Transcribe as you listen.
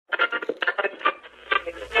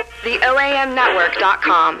The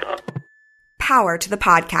OAMnetwork.com. Power to the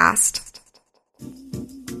podcast.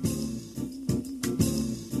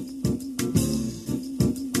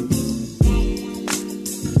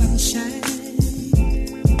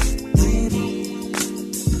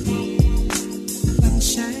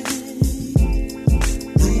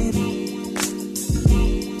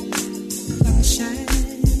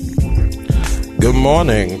 Good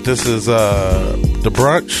morning. This is the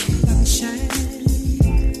brunch.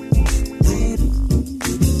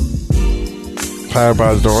 How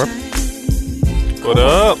everybody's doing? What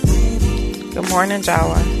up? Good morning,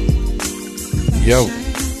 Jawa. Yo.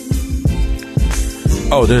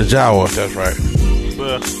 Oh, there's Jawa. That's right.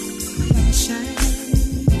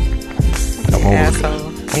 Asshole.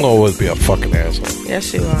 I'm gonna always be a fucking asshole.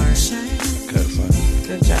 Yes, you are.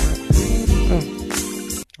 Good job.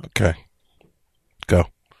 Okay. Go.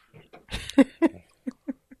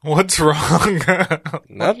 What's wrong?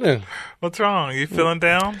 Nothing. What's wrong? You feeling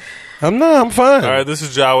down? I'm fine. All right, this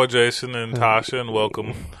is Jawa, Jason, and Tasha, and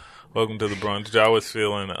welcome to the brunch. Jawa's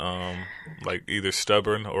feeling like either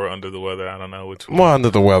stubborn or under the weather. I don't know which one. More under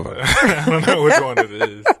the weather. I don't know which one it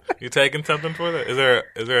is. You taking something for that? Is there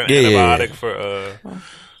an antibiotic for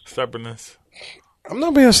stubbornness? I'm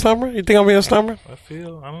not being stubborn. You think I'm being stubborn? I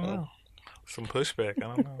don't know. Some pushback.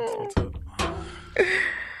 I don't know. What's up?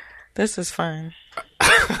 This is fun.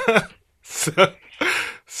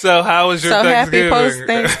 So how was your Thanksgiving? Thanksgiving? Happy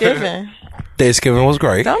post-Thanksgiving. Thanksgiving was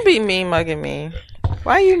great. Don't be mean mugging me.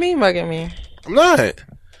 Why are you mean mugging me? I'm not.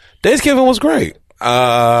 Thanksgiving was great.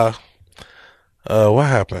 What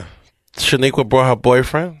happened? Shaniqua brought her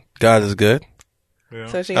boyfriend. God is good. Yeah.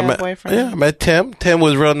 So she got a boyfriend? Yeah, I met Tim. Tim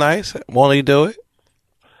was real nice. Won't he do it?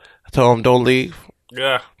 I told him don't leave.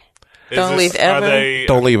 Yeah. Don't leave ever?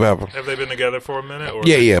 Don't leave ever. Have they been together for a minute? Or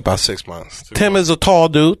Yeah, about 6 months. Tim is a tall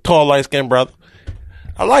dude, tall, light-skinned brother.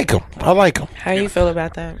 I like him. How you feel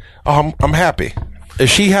about that? I'm happy. If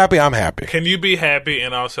she happy, I'm happy. Can you be happy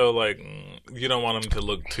and also like you don't want him to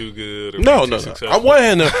look too good? Or No. successful? I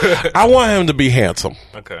want him to be handsome.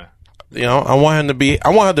 Okay. You know, I want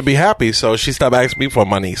her to be happy. So she stopped asking me for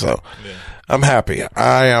money. So Yeah. I'm happy.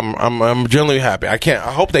 I'm genuinely happy. I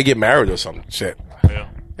hope they get married or some shit. Yeah.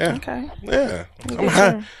 Yeah. Okay. Yeah. I'm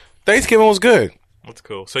happy. Thanksgiving was good. That's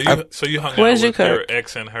cool. So you hung out Where'd you with your cook?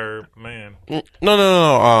 ex and her man.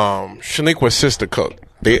 No. Shaniqua's sister cooked.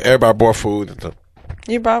 Everybody brought food.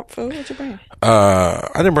 You brought food? What'd you bring?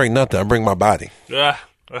 I didn't bring nothing. I bring my body. Yeah.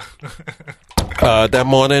 That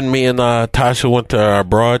morning, me and Tasha went to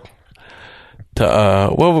abroad.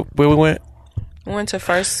 To where we went? We went to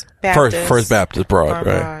First Baptist. First Baptist Broad,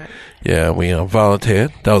 right? Yeah, we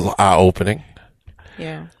volunteered. That was eye opening.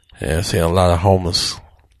 Yeah. Yeah, seeing a lot of homeless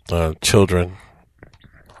children.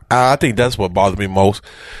 I think that's what bothered me most,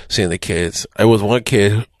 seeing the kids. It was one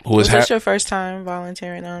kid who was. Was this your first time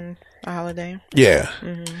volunteering on a holiday? Yeah.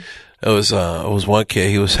 Mm-hmm. It was one kid.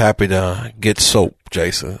 He was happy to get soap,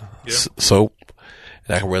 Jason. Yeah. Soap.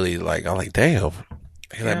 And I'm like, damn.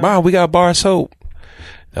 He's like, Mom, we got bar soap.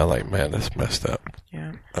 And I'm like, man, that's messed up.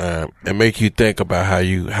 Yeah. It make you think about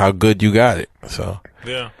how good you got it. So.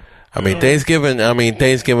 Yeah. I mean,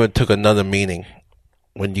 Thanksgiving took another meaning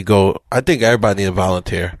when you go. I think everybody need to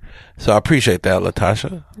volunteer. So I appreciate that,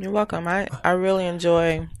 Latasha. You're welcome. I really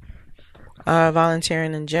enjoy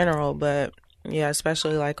volunteering in general, but yeah,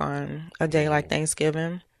 especially like on a day like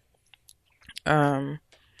Thanksgiving. I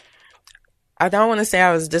don't want to say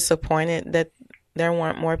I was disappointed that there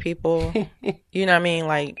weren't more people. You know what I mean?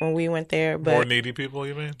 Like when we went there, but More needy people,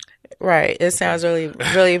 you mean? right. It sounds really,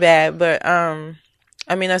 really bad, but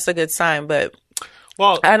I mean that's a good sign. But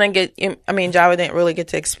I didn't get. I mean, Java didn't really get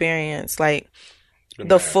to experience like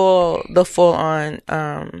the full on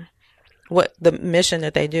what the mission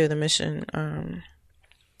that they do, the mission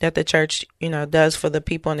that the church does for the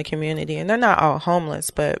people in the community, and they're not all homeless,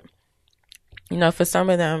 but for some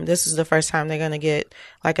of them, this is the first time they're going to get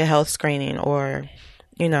like a health screening or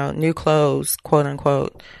new clothes, quote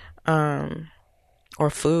unquote, or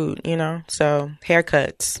food, so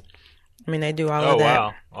haircuts. I mean, they do all of that. Oh,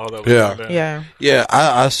 wow. All that. Yeah.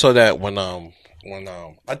 I saw that when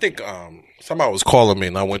I think somebody was calling me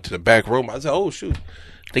and I went to the back room. I said, oh shoot,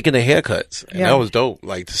 they getting haircuts, and that was dope.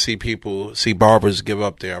 Like to see barbers give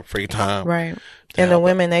up their free time, right? And the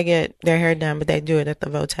women, they get their hair done, but they do it at the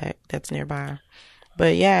Votech that's nearby.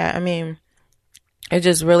 But yeah, I mean, it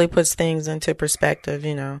just really puts things into perspective.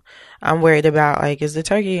 I'm worried about like, is the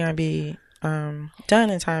turkey gonna be done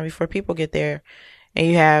in time before people get there? And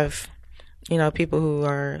you have people who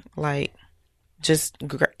are like just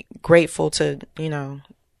grateful to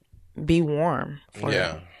be warm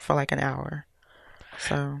for like an hour.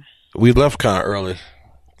 So we left kind of early.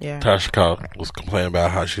 Yeah. Tasha was complaining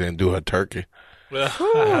about how she didn't do her turkey. I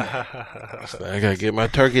gotta get my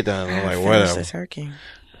turkey done. I'm like, whatever. The turkey.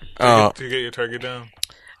 Did you get your turkey done?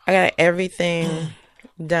 I got everything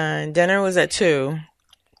done. Dinner was at 2.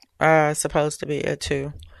 Supposed to be at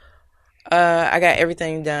 2. I got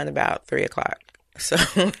everything done about 3 o'clock. So,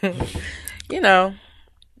 it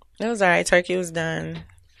was all right. Turkey was done.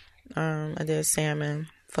 I did salmon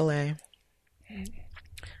fillet.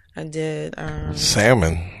 I did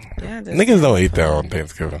salmon. Yeah, niggas don't eat that on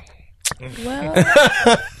Thanksgiving. Well,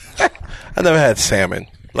 I never had salmon.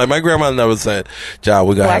 Like my grandma never said, "John,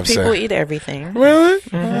 we gotta Black have salmon." people eat everything. Really?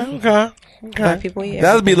 Mm-hmm. Okay. Black people eat.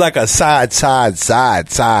 That'd be like a side.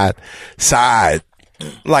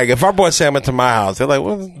 Like if I brought salmon to my house, they're like,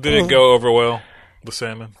 "What?" Did it go over well? The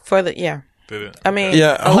salmon Did it? I mean,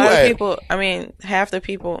 yeah. A lot of people. I mean, half the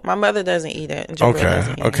people. My mother doesn't eat it. And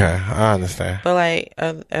doesn't eat it. I understand. But like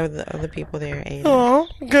other people there ate it. Oh,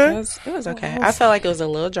 okay. It was okay. I felt like it was a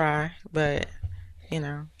little dry, but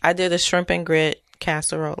I did a shrimp and grit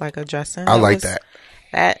casserole, like a dressing. I like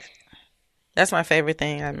that. That's my favorite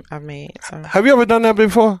thing I've made. So. Have you ever done that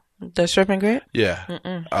before? The shrimp and grit? Yeah.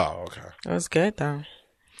 Mm-mm. Oh, okay. It was good though.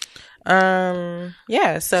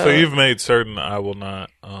 Yeah. So you've made certain I will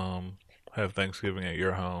not have Thanksgiving at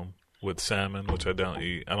your home with salmon, which I don't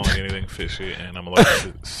eat. I don't eat anything fishy, and I'm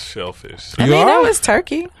allergic to shellfish. I mean, that was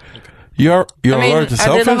turkey. Okay. You're allergic to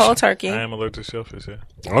shellfish? I did a whole turkey. I am allergic to shellfish, yeah.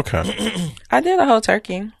 Okay. I did a whole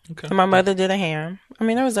turkey. Okay. And my mother did a ham. I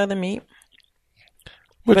mean, there was other meat.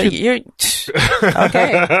 But you're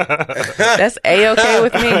okay. That's A-okay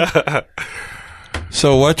with me.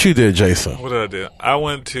 So what you did, Jason? What did I do? I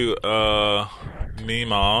went to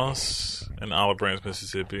Meemaw's in Olive Branch,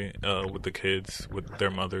 Mississippi, with the kids, with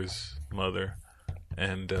their mother's mother,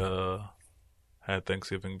 and had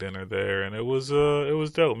Thanksgiving dinner there, and it was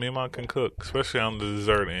dope. Meemaw can cook, especially on the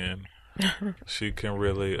dessert end. She can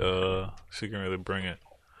really bring it.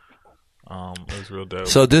 It was real dope.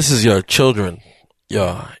 So this is your children,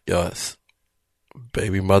 your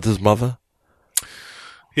baby mother's mother?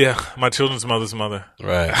 Yeah, my children's mother's mother.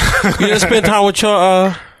 Right. You didn't spend time with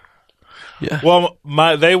your yeah. Well,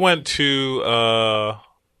 they went to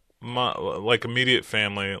my immediate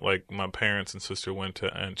family, like my parents and sister went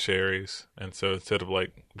to Aunt Sherry's, and so instead of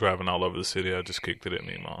like driving all over the city, I just kicked it at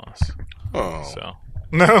Meemaw's. Oh. So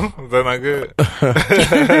no, they're not good.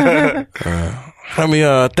 How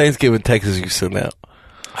many Thanksgiving texts you sent out?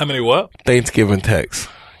 How many what? Thanksgiving texts.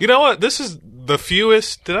 You know what? This is the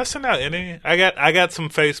fewest. Did I send out any? I got some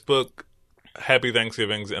Facebook Happy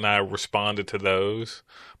Thanksgivings, and I responded to those.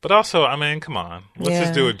 But also, I mean, come on, let's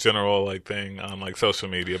just do a general thing on social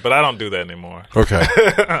media. But I don't do that anymore. Okay.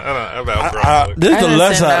 This is the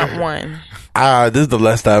less This is the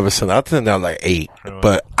less I ever sent. I sent out like 8,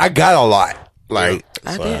 but I got a lot. Like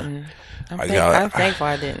I didn't. I'm thankful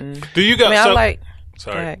I didn't. Do you got? I mean,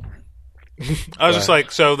 sorry. I was just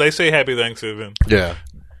like, so they say Happy Thanksgiving. Yeah.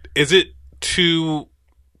 Is it too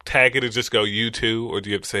tacky to just go you too, or do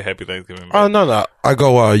you have to say Happy Thanksgiving? Oh no, I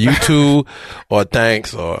go you too, or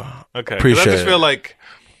thanks, or okay. Appreciate I just it. feel like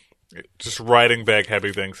just writing back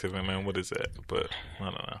Happy Thanksgiving, man. What is that? But I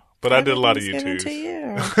don't know. But I did a lot of you twos. To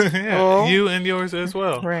you. Yeah, you and yours as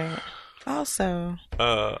well. Right. Also,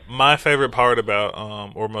 my favorite part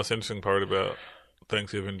about, or most interesting part about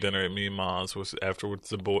Thanksgiving dinner at Meemaw's was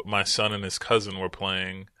afterwards. My son and his cousin were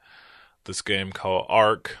playing this game called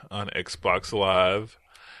Ark on Xbox Live,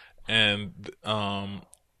 and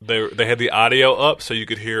they had the audio up so you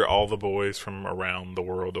could hear all the boys from around the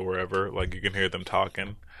world or wherever. Like you can hear them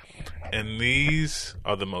talking, and these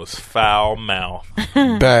are the most foul mouth,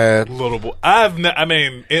 bad little boy. I'm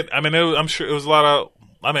sure it was a lot of.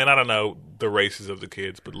 I mean, I don't know the races of the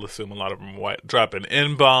kids, but let's assume a lot of them are white. Dropping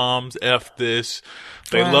N-bombs, F this.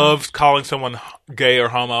 They love calling someone gay or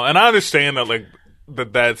homo. And I understand that,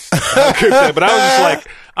 that's not good thing, but I was just like,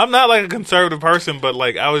 I'm not like a conservative person, but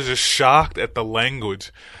I was just shocked at the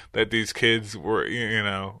language that these kids were,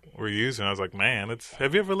 were using. I was like, man,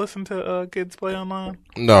 have you ever listened to kids play online?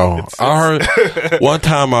 No. I heard one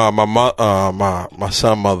time my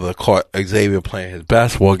son's mother caught Xavier playing his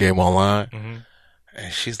basketball game online. Mm-hmm.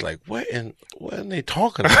 And she's like, what are they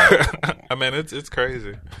talking about? I mean, it's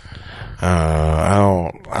crazy. I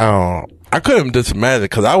couldn't just imagine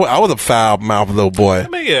because I was a foul-mouthed little boy. I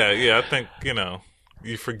mean, yeah. I think,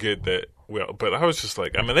 you forget that. Well, but I was just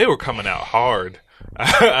like, I mean, they were coming out hard.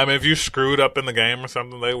 I mean, if you screwed up in the game or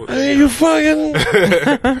something, they would. Hey, you fucking.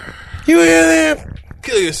 You hear that?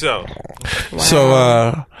 Kill yourself. Wow.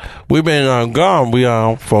 So, we've been gone. We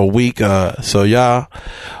for a week.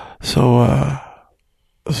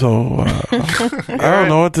 So I don't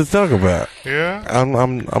know what to talk about. Yeah,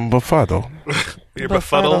 I'm befuddled. You're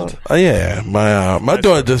befuddled. Yeah, my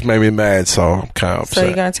daughter just made me mad, so I'm kind of upset. So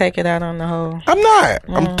you're gonna take it out on the whole? I'm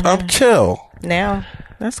not. I'm chill now.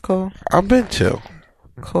 That's cool. I've been chill.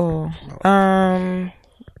 Cool.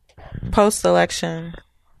 Post election.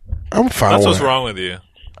 I'm fine. That's what's wrong with you.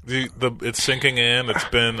 It's sinking in. It's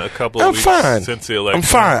been a couple of weeks since the election. I'm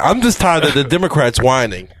fine. I'm just tired of the Democrats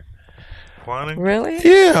whining. Whining? Really?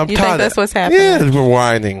 Yeah, I'm tired. You think that's what's happening? Yeah, we're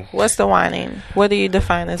whining. What's the whining? What do you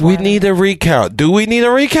define as We whining? need a recount. Do we need a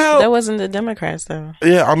recount? That wasn't the Democrats, though.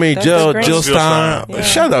 Yeah, I mean, Jill Stein. Yeah.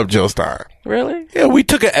 Shut up, Jill Stein. Really? Yeah, we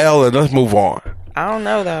took an L and let's move on. I don't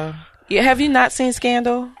know, though. Have you not seen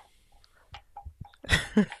Scandal?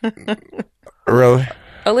 Really?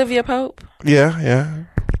 Olivia Pope? Yeah.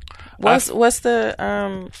 What's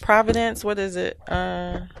the Providence? What is it?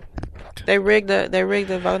 They rigged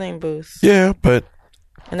the voting booths. Yeah, but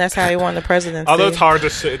and that's how he won the presidency. Although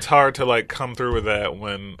it's hard to like come through with that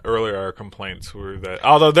when earlier our complaints were that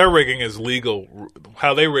although their rigging is legal,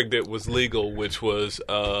 how they rigged it was legal, which was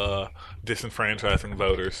disenfranchising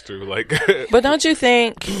voters through like. But don't you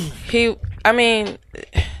think he? I mean,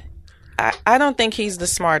 I don't think he's the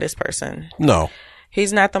smartest person. No,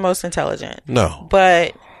 he's not the most intelligent. No,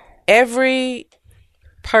 but every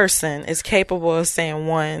person is capable of saying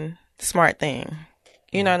one smart thing.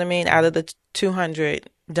 You know what I mean? Out of the 200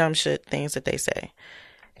 dumb shit things that they say.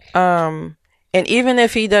 And even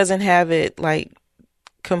if he doesn't have it like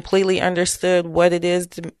completely understood what it is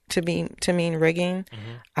to mean rigging,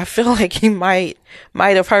 I feel like he might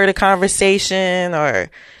have heard a conversation or,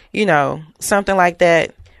 you know, something like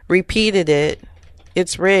that, repeated it,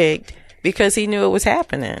 it's rigged, because he knew it was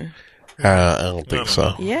happening. I don't think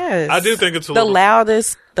so. Yes. I do think it's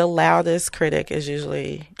the loudest critic is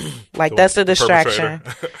usually like that's the distraction.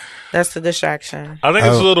 That's the distraction. I think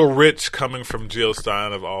it's a little rich coming from Jill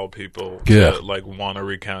Stein of all people to like want to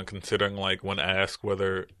recount, considering like when asked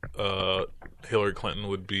whether Hillary Clinton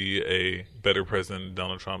would be a better president than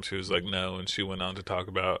Donald Trump, she was like no, and she went on to talk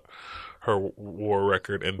about her war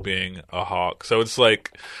record and being a hawk. So it's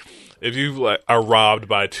like if you like are robbed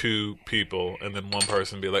by two people and then one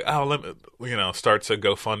person be like, oh, let me, you know, starts a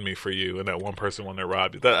GoFundMe for you, and that one person when they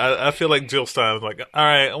robbed you, I feel like Jill Stein is like, all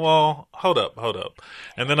right, well, hold up.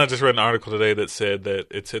 And then I just read an article today that said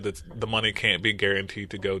that the money can't be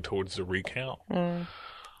guaranteed to go towards the recount.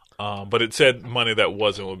 But it said money that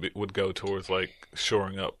would go towards like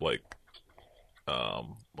shoring up like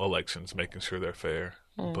elections, making sure they're fair.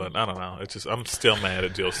 But I don't know. It's just I'm still mad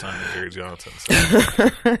at Jill Stein and Gary Johnson. So.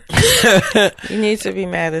 You need to be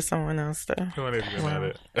mad at someone else, though. Who I need to be mad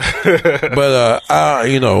at? But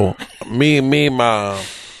you know, me and my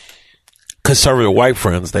conservative white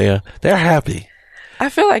friends, they're happy. I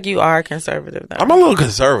feel like you are conservative, though. I'm a little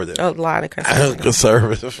conservative. A lot of conservative.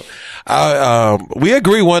 Conservative. We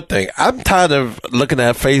agree one thing. I'm tired of looking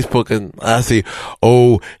at Facebook and I see,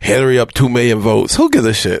 Hillary up 2 million votes. Who gives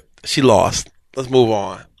a shit? She lost. Let's move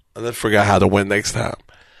on. And let's figure out how to win next time.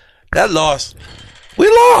 That loss. We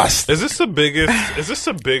lost. Is this the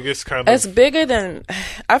biggest kind of? It's bigger than.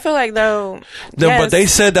 I feel like though. Yes. But they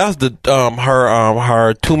said that's the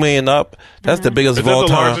her 2 million up. That's the biggest of all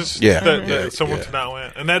time. Largest that someone to not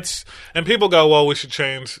win, and people go, well, we should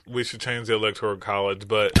change the electoral college,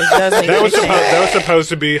 but that was supposed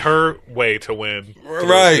to be her way to win.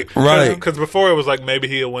 Right. Because before it was like maybe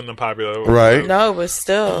he'll win the popular. Right. No, but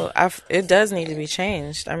still, it does need to be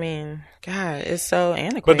changed. I mean, God, it's so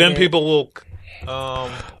antiquated. But then people will. I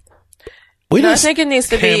think it needs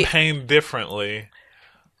to campaign differently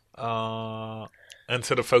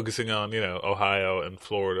instead of focusing on Ohio and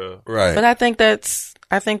Florida, right? But I think that's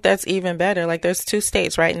even better. Like there's 2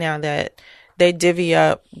 states right now that they divvy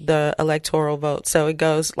up the electoral vote, so it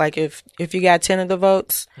goes like if you got 10 of the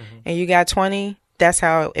votes and you got 20, that's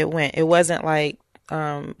how it went. It wasn't like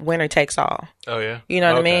winner takes all. Oh yeah, you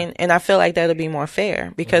know what I mean. And I feel like that'll be more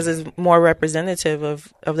fair because it's more representative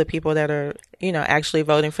of the people that are actually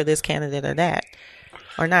voting for this candidate or that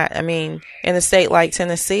or not. I mean, in a state like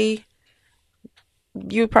Tennessee,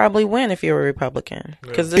 you probably win if you're a Republican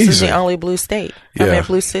because this is the only blue state. I mean,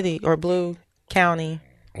 blue city or blue county.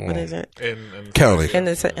 What is it? In county in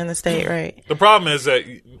the state, right? The problem is that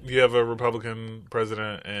you have a Republican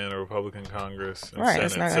president and a Republican Congress and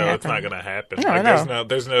Senate, it's not going to happen. No,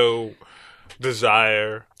 there's no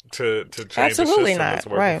desire to change Absolutely the system not. that's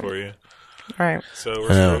working for you. Right. So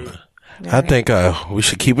we're screwed. I think we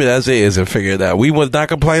should keep it as is and figure it out. We was not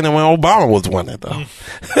complaining when Obama was winning, though.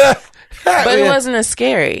 But it wasn't as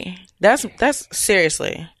scary. That's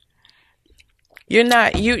seriously. You're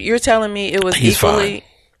not. You're telling me it was equally. Fine.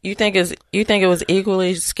 You think it was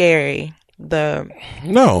equally scary?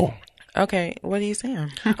 No. Okay, what are you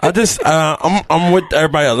saying? I just I'm with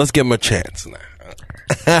everybody else. Let's give him a chance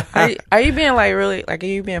now. Are you being like really like? Are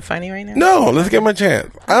you being funny right now? No, let's give him a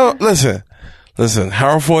chance. Listen.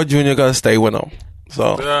 Harold Ford Jr. gotta stay with him.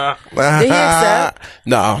 So did he accept?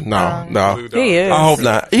 No. He is. I hope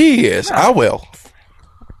not. He is. I will.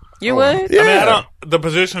 You would? Yeah. I mean, the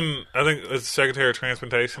position, I think it's Secretary of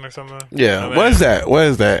Transportation or something. Yeah. I mean, what is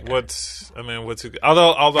that? What's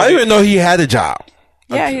although I didn't even know he had a job.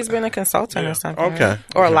 Yeah, he's been a consultant or something. Okay.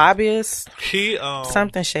 Or a lobbyist. He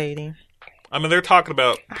something shady. I mean, they're talking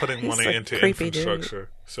about putting He's money a into creepy infrastructure.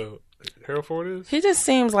 So Harold Ford is? He just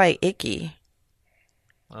seems like icky.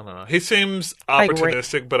 I don't know. He seems Like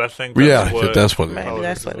opportunistic, but I think That's what it Maybe is.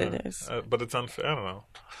 that's what it is. But it's unfair. I don't know.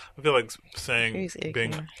 I feel like saying He's icky.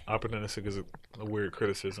 being opportunistic is a weird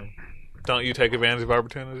criticism. Don't you take advantage of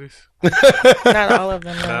opportunities? Not all of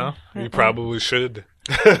them. No? You probably should.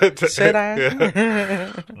 Should I?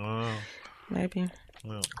 Yeah. Maybe.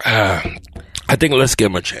 I think let's give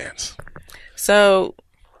him a chance. So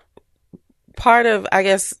part of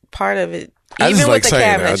it, even with the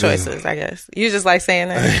cabinet choices, I guess you just like saying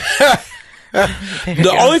that.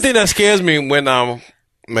 The only thing that scares me when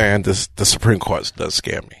the Supreme Court does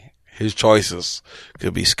scare me. His choices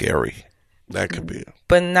could be scary. That could be,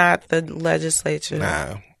 but not the legislature.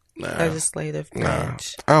 Nah. Legislative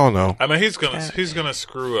branch. I don't know. I mean, he's gonna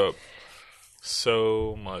screw up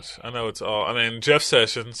so much. I know it's all. I mean, Jeff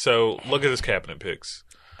Sessions. So look at his cabinet picks.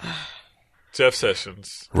 Jeff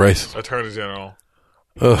Sessions, Racist. Attorney General.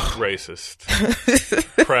 Ugh. Racist.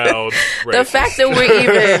 Proud racist. The fact that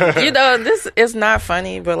we're even, this is not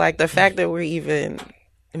funny, but like the fact that we're even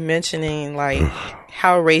mentioning like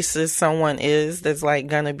how racist someone is that's like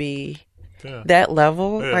gonna be that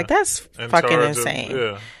level, like that's fucking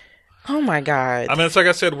insane. Oh my God. I mean, it's like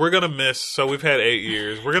I said, we're gonna miss. So we've had 8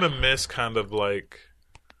 years. We're gonna miss kind of like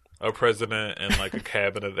a president and like a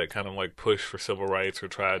cabinet that kind of like push for civil rights or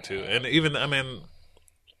tried to, and even I mean.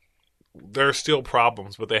 There are still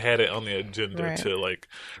problems, but they had it on the agenda to like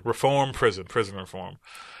reform prison reform.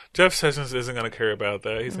 Jeff Sessions isn't going to care about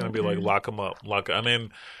that. He's going to be like, lock him up. I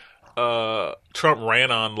mean, Trump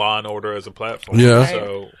ran on Law and Order as a platform. Yeah.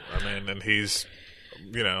 So, I mean, and he's,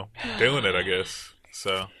 doing it, I guess.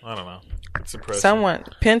 So, I don't know. It's impressive.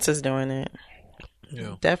 Pence is doing it.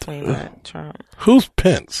 Yeah. Definitely not Trump. Who's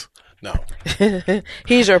Pence? No.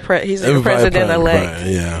 He's your president-elect.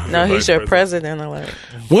 Yeah. No, he's your president-elect.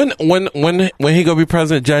 When he gonna be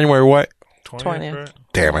president? January what? 20th. Right?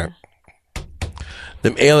 Damn it.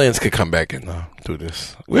 Them aliens could come back and do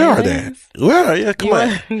this. We are there. Yeah, come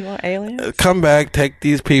on. You want aliens? Come back, take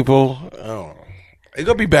these people. Oh. It's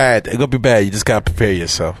gonna be bad. You just gotta prepare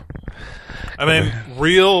yourself. I mean,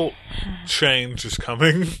 real change is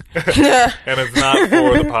coming. And it's not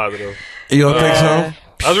for the positive. You don't think so?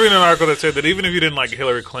 I was reading an article that said that even if you didn't like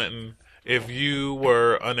Hillary Clinton, if you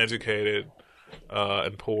were uneducated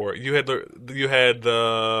and poor, you had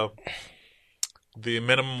the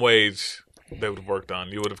minimum wage they would have worked on.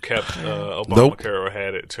 You would have kept Obamacare or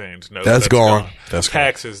had it changed. No, that's gone. That's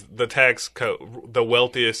taxes. The tax code. The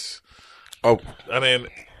wealthiest. Oh, I mean,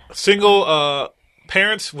 single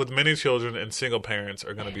parents with many children and single parents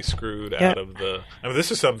are going to be screwed out of the. I mean,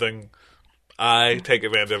 this is something. I take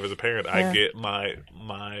advantage of as a parent. Yeah. I get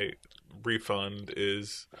my refund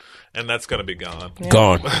and that's going to be gone. Yeah.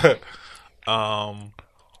 Gone. I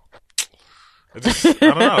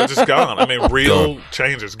don't know. It's just gone. I mean, real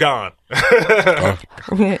change is gone.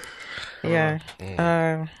 Yeah.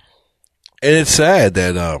 And it's sad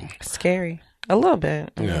that scary a little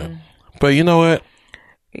bit. Yeah. But you know what?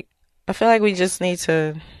 I feel like we just need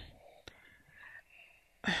to.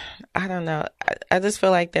 I don't know. I just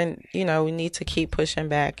feel like then, we need to keep pushing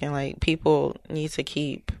back and like people need to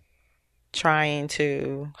keep trying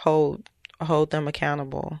to hold them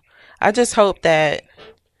accountable. I just hope that,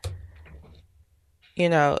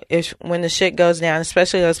 if when the shit goes down,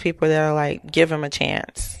 especially those people that are like, give them a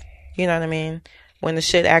chance. You know what I mean? When the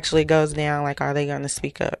shit actually goes down, like, are they going to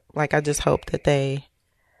speak up? Like, I just hope that they,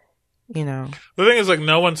 The thing is, like,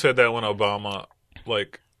 no one said that when Obama,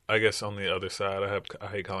 like, I guess on the other side, I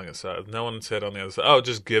hate calling it side. No one said on the other side, oh,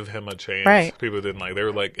 just give him a chance. Right. People didn't like. They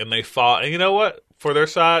were like, and they fought. And you know what? For their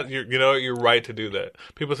side, you're right to do that.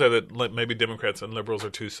 People say that like, maybe Democrats and liberals are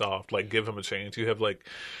too soft. Like, give him a chance. You have like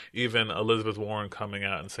even Elizabeth Warren coming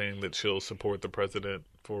out and saying that she'll support the president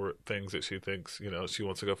for things that she thinks she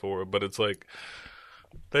wants to go forward. But it's like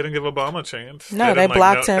they didn't give Obama a chance. No, they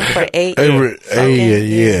blocked him for 8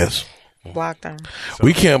 years. Blocked him. So.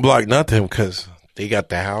 We can't block nothing because. They got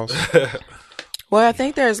the house. Well, I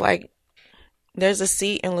think there's like there's a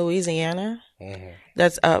seat in Louisiana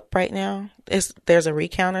that's up right now. There's a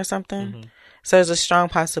recount or something. So there's a strong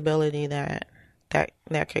possibility that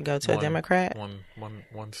could go to a Democrat.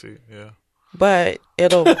 One seat, yeah. But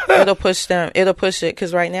it'll push it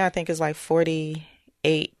because right now I think it's like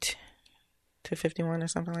 48 to 51 or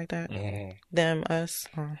something like that. Them, us.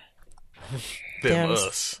 Them,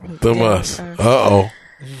 us. Them, us. Uh-oh.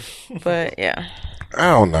 But yeah.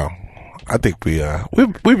 I don't know. I think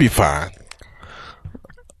we'll be fine.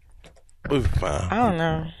 We'll be fine. I don't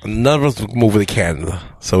know. None of us moving to Canada,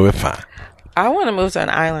 so we're fine. I want to move to an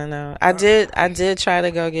island though. I did try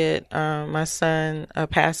to go get my son a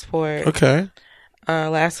passport. Okay.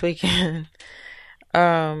 Last weekend.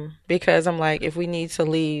 Because I'm like, if we need to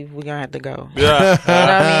leave, we're gonna have to go. Yeah. You know what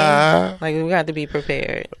I mean? Like, we have to be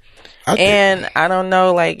prepared. I don't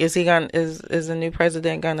know, like, is the new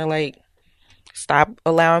president gonna like stop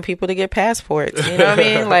allowing people to get passports? You know what I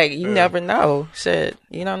mean? Like, you never know. Shit,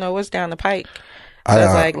 you don't know what's down the pike. So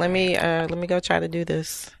it's like, let me go try to do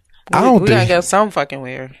this. We're gonna go some fucking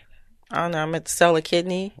where. I don't know. I'm going to sell a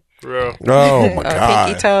kidney. Yeah. Oh my a God.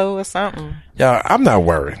 pinky toe or something. Yeah, I'm not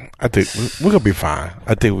worried. I think we're gonna be fine.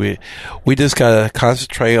 I think we just gotta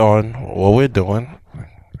concentrate on what we're doing.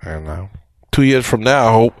 And 2 years from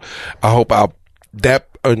now, I hope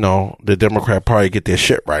the Democrat Party get their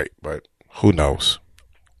shit right. But who knows?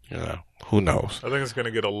 Who knows? I think it's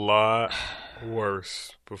gonna get a lot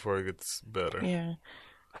worse before it gets better. Yeah.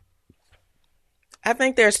 I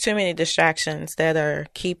think there's too many distractions that are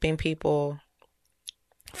keeping people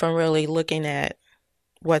from really looking at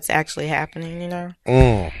what's actually happening, you know?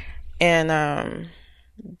 And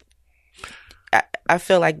I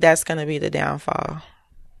feel like that's going to be the downfall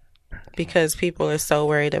because people are so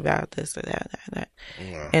worried about this or that.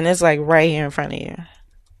 Yeah. And it's like right here in front of you.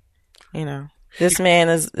 You know, this man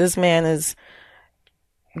is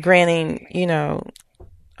granting,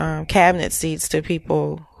 cabinet seats to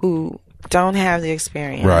people who don't have the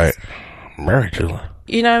experience. Right. Mary Julia.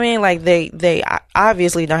 You know what I mean? Like they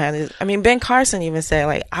obviously don't have this. I mean, Ben Carson even said,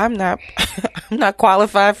 like, I'm not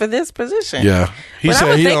qualified for this position. Yeah. But I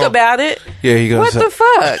would think about it. Yeah, he goes, what the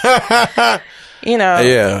fuck?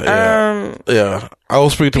 Yeah. I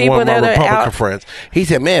was speaking to one of my Republican friends. He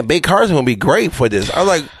said, man, Ben Carson would be great for this. I was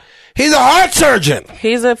like, he's a heart surgeon.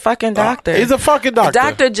 He's a fucking doctor. He's a fucking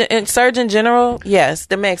doctor. Surgeon General, yes,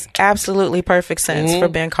 that makes absolutely perfect sense for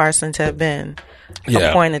Ben Carson to have been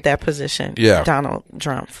appointed that position. Yeah. Donald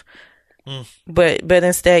Trump. But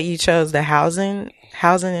instead you chose the housing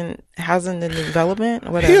and development.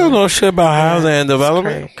 Whatever. He don't know shit about housing and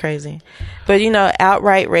development. Crazy. But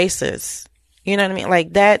outright racist. You know what I mean?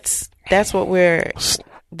 Like that's what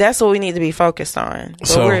we need to be focused on. But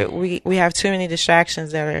so we have too many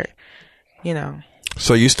distractions that are,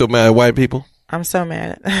 So you still mad at white people? I'm so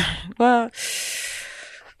mad. Well,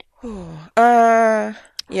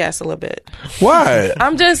 yes, a little bit. Why?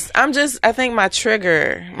 I think my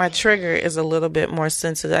trigger is a little bit more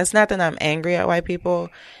sensitive. It's not that I'm angry at white people.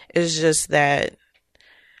 It's just that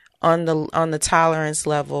on the tolerance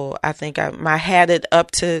level, I think I had it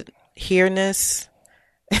up to here-ness.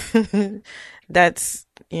 That's,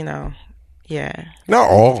 yeah. Not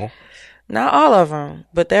all of them,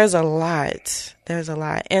 but there's a lot.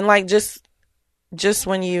 And like, just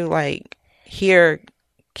when you like hear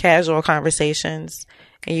casual conversations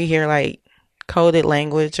and you hear like coded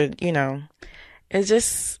language or, it's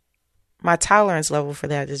just, my tolerance level for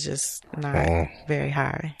that is just not very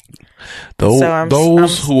high. I'm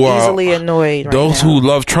easily annoyed right those now. Who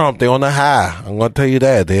love Trump, they're on the high. I'm going to tell you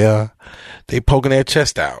that. They poking their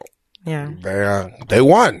chest out. Yeah. They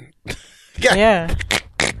won. Yeah.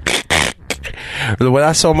 When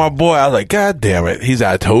I saw my boy, I was like, God damn it.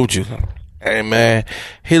 I told you. Hey, man,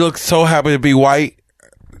 he looks so happy to be white.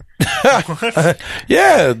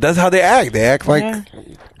 Yeah, that's how they act. They act like... Yeah.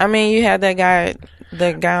 I mean, you had that guy on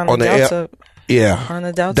the Delta. Yeah. On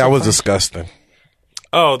the Delta. That was disgusting.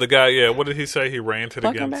 Oh, the guy, yeah. What did he say? He ranted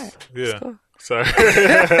Welcome against... back. Yeah. Cool. Sorry.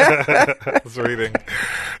 I was reading.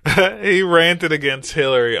 He ranted against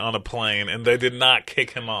Hillary on a plane, and they did not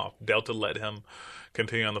kick him off. Delta let him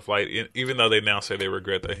continue on the flight, even though they now say they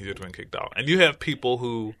regret that he had been kicked off. And you have people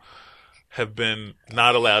who have been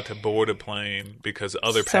not allowed to board a plane because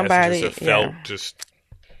other passengers have felt just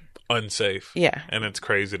unsafe. Yeah. And it's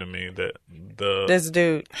crazy to me that this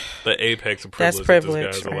dude, the apex of privilege, that's privilege,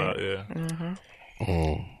 that this guy's allowed. Yeah.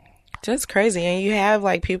 Mm-hmm. Just crazy. And you have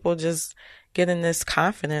like people just getting this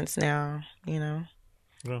confidence now, Yeah.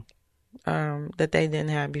 That they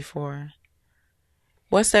didn't have before.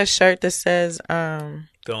 What's that shirt that says, don't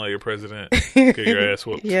let your president get your ass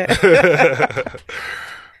whooped. Yeah.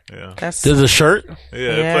 Yeah. There's a shirt? Yeah,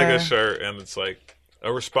 it's like a shirt, and it's like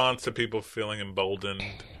a response to people feeling emboldened,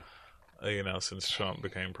 since Trump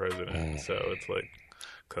became president. So it's like,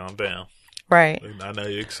 calm down. Right. I know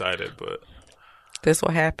you're excited, but this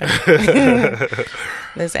will happen.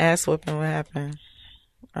 This ass whooping will happen.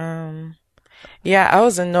 Yeah, I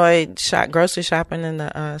was annoyed grocery shopping in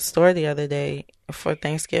the store the other day for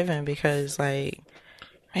Thanksgiving because, like,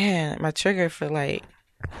 man, my trigger for, like,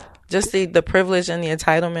 just the privilege and the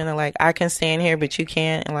entitlement of, like, I can stand here, but you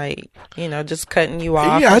can't, and, like, just cutting you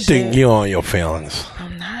off. Yeah, I think you're on your feelings.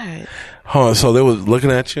 I'm not. Huh, so they was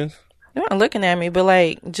looking at you? They're not looking at me, but,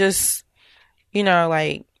 like, just,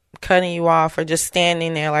 like, cutting you off or just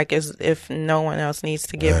standing there like as if no one else needs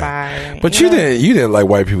to get by. But you didn't like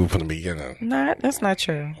white people from the beginning. That's not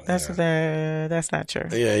true. That's not true.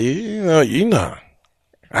 Yeah, you know.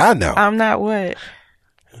 I know. I'm not what?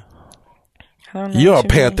 I don't know. You're a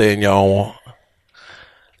Panther in your own.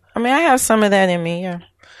 I mean, I have some of that in me, yeah.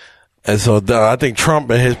 And so I think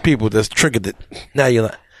Trump and his people just triggered it. Now you're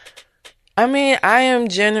like. I mean, I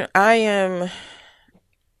am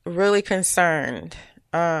really concerned.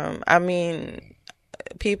 I mean,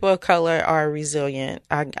 people of color are resilient.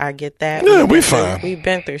 I get that. Yeah, we're fine. We've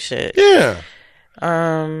been through shit. Yeah.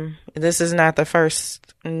 This is not the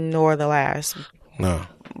first nor the last. No.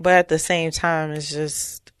 But at the same time, it's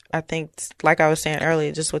just, I think, like I was saying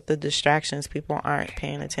earlier, just with the distractions, people aren't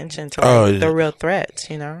paying attention to the real threats,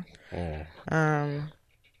 Are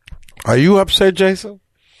you upset, Jason?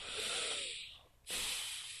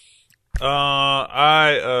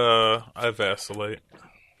 I vacillate.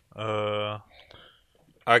 I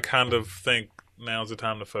kind of think now's the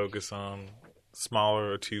time to focus on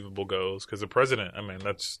smaller, achievable goals. Because the president, I mean,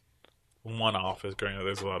 that's one office. Granted,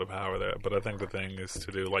 there's a lot of power there, but I think the thing is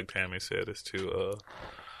to do, like Tammy said, is to,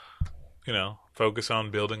 focus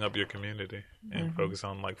on building up your community and focus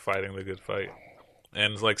on like fighting the good fight.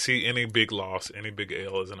 And like see any big loss, any big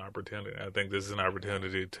L as an opportunity. I think this is an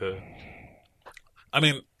opportunity to. I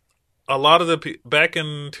mean, a lot of back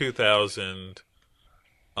in 2000.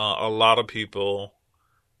 A lot of people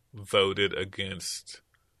voted against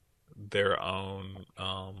their own,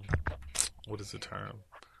 what is the term?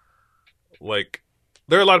 Like,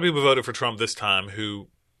 there are a lot of people who voted for Trump this time who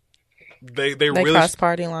they really cross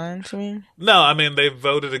party lines, you mean? No, I mean, they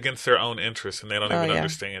voted against their own interests and they don't even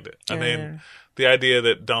understand it. I mean, the idea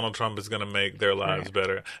that Donald Trump is going to make their lives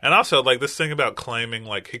better. And also, like, this thing about claiming,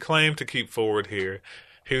 like, he claimed to keep forward here.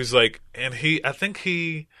 He was like, and he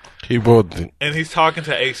wrote, and he's talking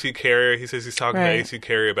to AC Carrier. He says he's talking to AC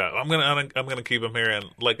Carrier about, I'm gonna keep him here, and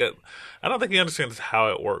like, I don't think he understands how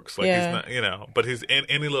it works. Like, he's not, but he's in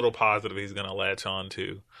any little positive he's gonna latch on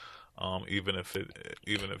to, even if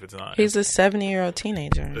it's not. He's a 70-year-old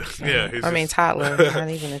teenager. So. Yeah, toddler, not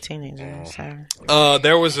even a teenager. So.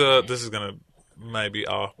 There was this is gonna maybe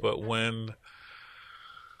off, but when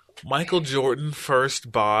Michael Jordan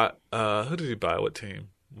first bought, who did he buy? What team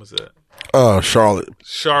was it? Charlotte.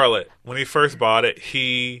 Charlotte. When he first bought it,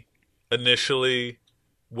 he initially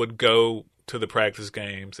would go to the practice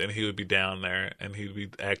games and he would be down there and he would be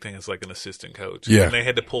acting as like an assistant coach. Yeah. And they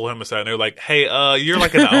had to pull him aside and they were like, hey, you're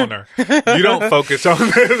like an owner. You don't focus on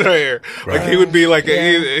this right here. Right. Like he would be like,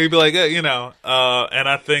 he'd be like, and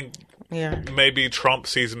I think maybe Trump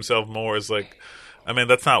sees himself more as like, I mean,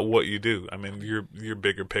 that's not what you do. I mean, you're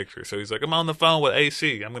bigger picture. So he's like, I'm on the phone with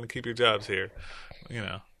AC. I'm going to keep your jobs here.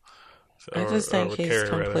 So, I just think he's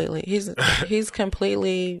completely he's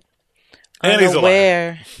completely and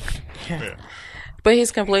unaware. But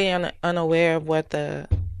he's completely unaware of what I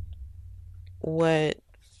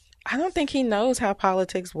don't think he knows how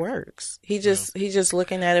politics works. He's just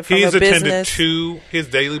looking at it from a business. He's attended to his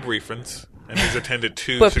daily briefings, and he's attended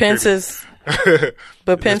to. But Pence has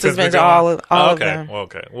been to all of them.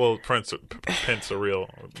 Well, Pence the real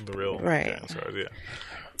right. Yeah.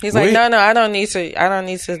 He's like, no, I don't need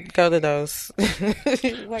to go to those.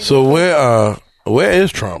 Like, so where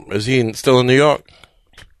is Trump? Is he still in New York?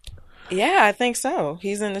 Yeah, I think so.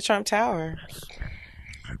 He's in the Trump Tower.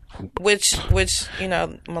 Which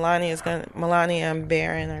Melania and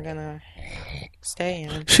Barron are gonna stay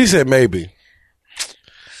in. She said maybe.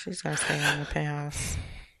 She's gonna stay in the penthouse.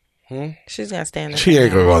 She's gonna stay in the She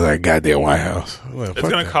ain't gonna go to that goddamn White House. Well, it's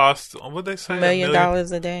gonna cost, what'd they say? $1 million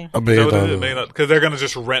a day. $1 million. Because they're gonna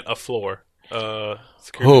just rent a floor.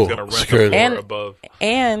 Security's gonna rent a floor above.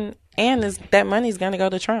 And that money's gonna go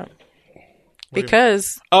to Trump.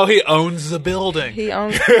 Because he owns the building. He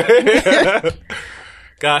owns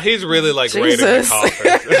God, he's really like raiding the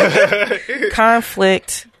coffers.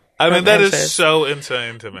 Conflict. I mean, that is so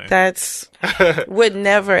insane to me. That's would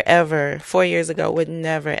never ever 4 years ago would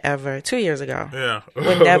never ever 2 years ago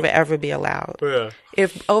would never ever be allowed. Yeah.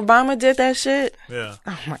 If Obama did that shit, oh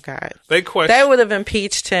my God, they would have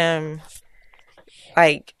impeached him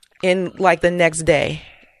like in like the next day.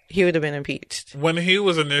 He would have been impeached. When he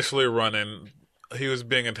was initially running, he was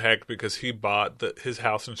being attacked because he bought his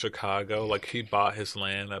house in Chicago. Like, he bought his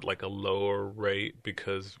land at like a lower rate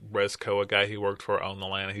because Resco, a guy he worked for, owned the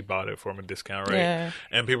land, and he bought it for him a discount rate. Yeah.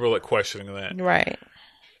 And people were like questioning that. Right.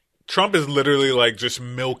 Trump is literally like just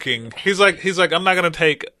milking. He's like, I'm not gonna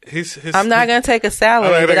take. I'm not gonna take a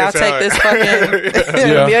salary, but I'll take this fucking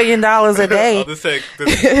 $1 million a day. I'll just take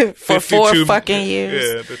this for 4 fucking years.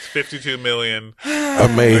 Yeah, that's $52 million.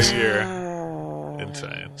 Amazing. A year.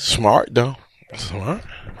 Insane. Smart though. Smart.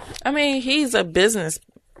 I mean, he's a businessman.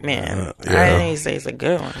 I didn't say he's a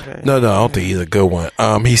good one. But. No, I don't think he's a good one.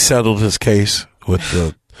 He settled his case with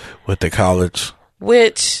the college.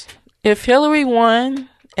 Which, if Hillary won.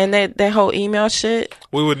 And that whole email shit,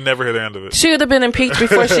 we would never hear the end of it. She would have been impeached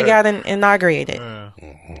before she got inaugurated.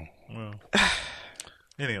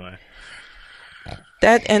 Anyway,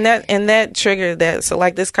 that triggered that. So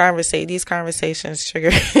like these conversations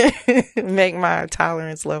trigger make my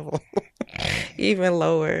tolerance level even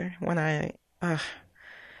lower when I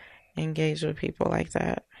engage with people like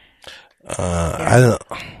that.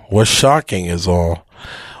 What's shocking is all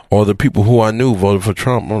the people who I knew voted for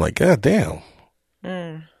Trump. I'm like, God damn.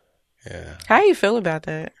 Yeah. How you feel about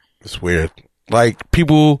that? It's weird. Like,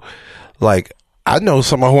 people, like, I know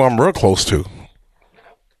someone who I'm real close to.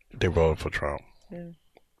 They voted for Trump. Yeah.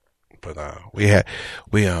 But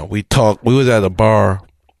we talked. We was at a bar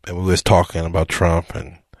and we was talking about Trump,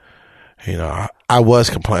 and I was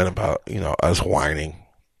complaining about us whining,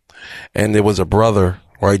 and there was a brother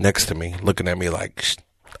right next to me looking at me like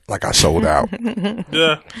I sold out.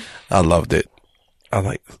 Yeah, I loved it. I was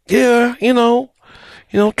like, yeah,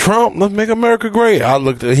 Trump, let's make America great.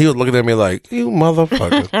 He was looking at me like, you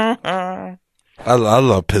motherfucker. I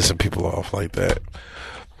love pissing people off like that.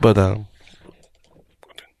 But, we're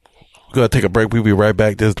going to take a break. We'll be right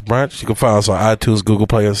back. This is The Brunch. You can find us on iTunes, Google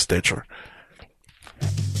Play, and Stitcher.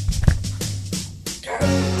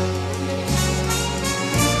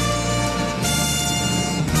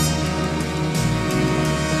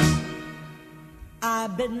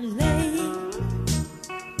 I've been laying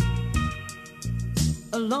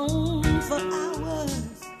alone for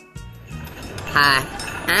hours. Hi,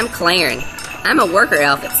 I'm Claren. I'm a worker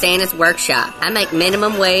elf at Santa's Workshop. I make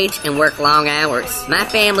minimum wage and work long hours. My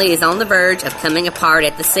family is on the verge of coming apart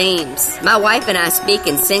at the seams. My wife and I speak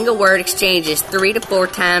in single word exchanges 3 to 4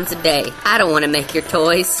 times a day. I don't want to make your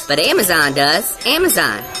toys, but Amazon does.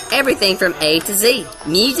 Amazon. Everything from A to Z.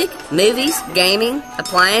 Music, movies, gaming,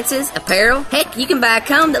 appliances, apparel. Heck, you can buy a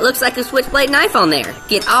comb that looks like a switchblade knife on there.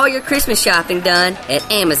 Get all your Christmas shopping done at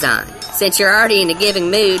Amazon. Since you're already in a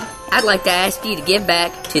giving mood, I'd like to ask you to give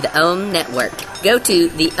back to the OAM Network. Go to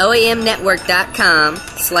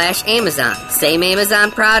theoamnetwork.com/Amazon. Same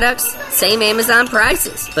Amazon products, same Amazon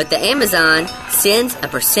prices, but the Amazon sends a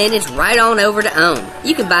percentage right on over to OAM.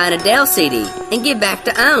 You can buy an Adele CD and give back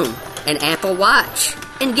to OAM. An Apple Watch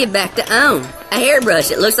and give back to OAM. A hairbrush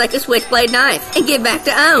that looks like a switchblade knife and give back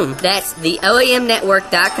to OAM. That's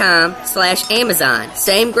theoamnetwork.com/Amazon.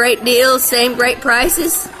 Same great deals, same great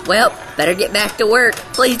prices. Well, better get back to work.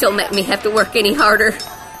 Please don't make me have to work any harder.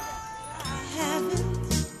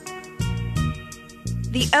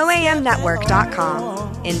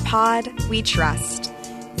 TheOAMNetwork.com. In Pod, we trust.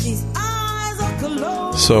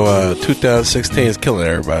 So, 2016 is killing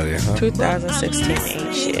everybody, huh? 2016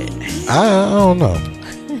 ain't shit. I don't know.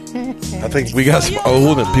 I think we got some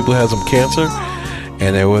old and people had some cancer,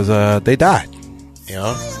 and it was they died.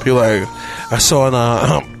 People like I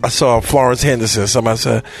saw Florence Henderson. Somebody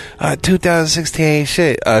said 2016 ain't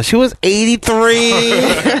shit. She was 83.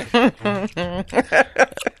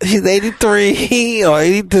 She's 83 or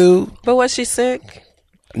 82. But was she sick?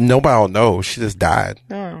 Nobody don't know. She just died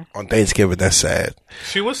on Thanksgiving. That's sad.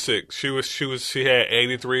 She was sick. She had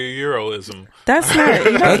 83-year-oldism. That's not.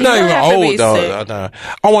 That's not even old though. No.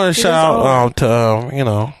 I want to shout out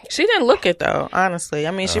to She didn't look it though. Honestly,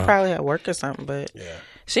 I mean, she probably had work or something, but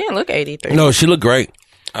she didn't look 83. No, she looked great.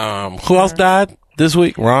 Who else died this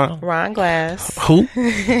week? Ron Glass. Who?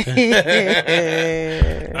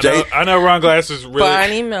 I know Ron Glass is really.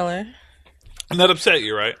 Barney Miller. And that upset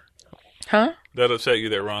you, right? Huh? That upset you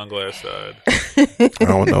that Ron Glass died. I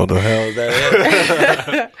don't know the hell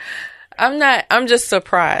that is. I'm just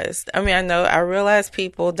surprised. I mean, I realize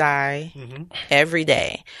people die every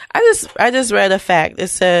day. I just read a fact. It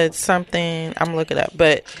said something, I'm looking it up,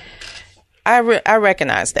 but I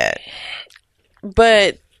recognize that.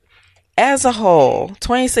 But as a whole,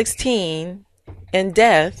 2016 and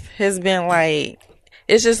death has been like,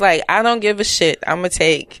 it's just like, I don't give a shit. I'm going to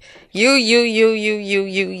take you,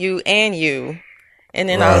 and you. And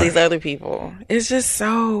then all these other people. It's just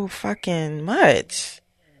so fucking much.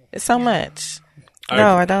 It's so much.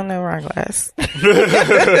 No, I don't know Ron Glass.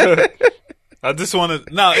 I just want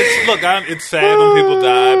to. No, it's sad when people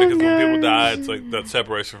die, because when people die, it's like that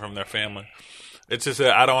separation from their family. It's just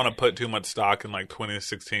that I don't want to put too much stock in like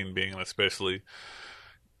 2016 being an especially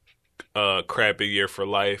crappy year for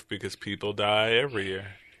life, because people die every year.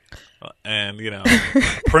 And,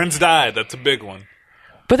 Prince died. That's a big one.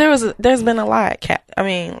 But there's been a lot.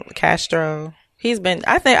 Castro.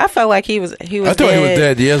 I felt like he was I thought dead. he was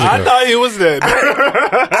dead years ago. I thought he was dead.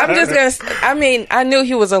 I'm just gonna. I knew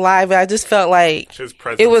he was alive, but I just felt like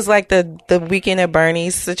it was like the Weekend at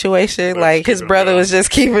Bernie's situation. Like his brother was just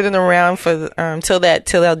keeping it around for till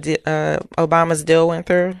Obama's deal went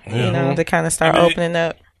through. To kind of start opening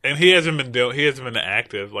up. And he hasn't been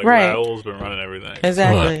active. Like Raul's been running everything.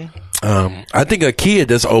 Exactly. Right. I think a kid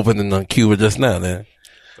just opened in Cuba just now. Then.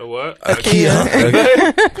 A what? A Kia.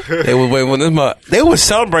 They was waiting when they was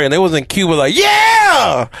celebrating. They was in Cuba like,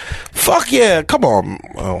 yeah, fuck yeah, come on.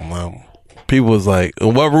 Oh man, people was like,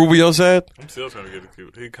 what Rubio said. I'm still trying to get to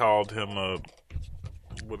Cuba. He called him what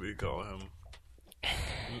did he call him?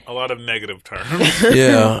 A lot of negative terms.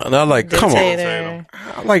 Yeah, and I'm like, come Dictator.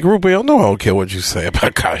 on. I'm like, Rubio, no, I don't care what you say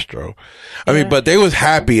about Castro. I mean, but they was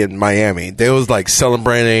happy in Miami. They was like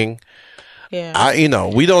celebrating. Yeah.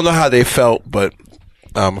 We don't know how they felt, but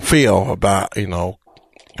feel about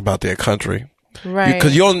their country, right?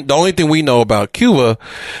 Because the only thing we know about Cuba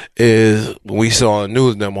is we saw on the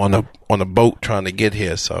news them on a boat trying to get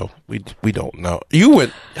here. So we don't know.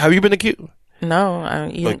 Have you been to Cuba?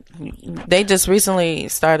 No, they just recently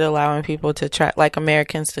started allowing people to like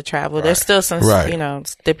Americans to travel. Right. There's still some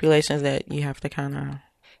stipulations that you have to kind of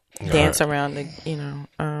dance around. You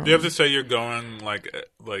have to say you're going like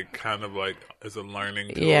kind of like as a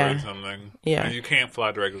learning tour or something. Yeah, and you can't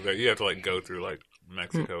fly directly there. You have to like go through like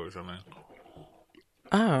Mexico or something.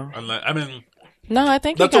 Oh, no, I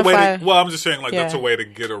think that's you can a way. fly. Well, I'm just saying that's a way to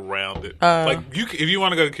get around it. Like if you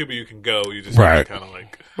want to go to Cuba, you can go. You just have to kind of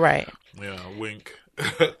like wink.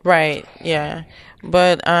 Right. Yeah.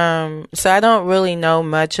 But so I don't really know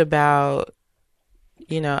much about.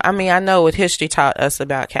 I know what history taught us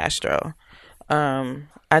about Castro.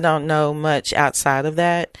 I don't know much outside of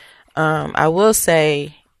that. I will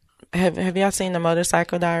say, have y'all seen the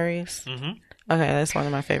Motorcycle Diaries? Mm-hmm. Okay, that's one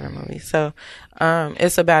of my favorite movies. So,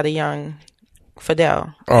 it's about a young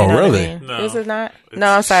Fidel. Oh, really? I mean? No. Is it not? No,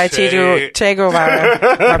 I'm sorry, Che Guevara.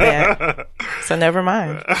 My bad. So never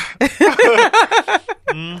mind. I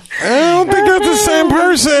don't think that's the same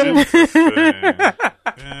person.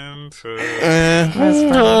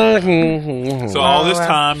 So all this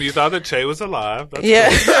time you thought that Che was alive.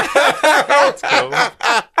 That's cool. That's cool.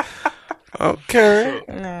 Okay.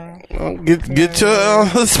 No. Get your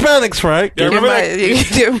Hispanics right. Yeah, remember my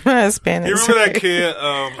Hispanics. You remember that kid,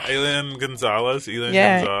 Elian Gonzalez?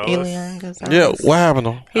 Elian Gonzalez. Yeah, what happened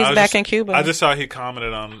to him? He's back in Cuba. I just saw he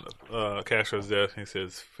commented on Castro's death. He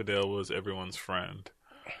says Fidel was everyone's friend.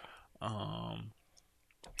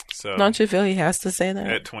 So don't you feel he has to say that?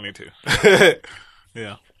 At 22.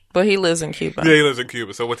 Yeah. But he lives in Cuba. Yeah, he lives in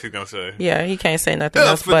Cuba. So what's he gonna say? Yeah, he can't say nothing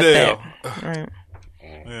else but that. Right.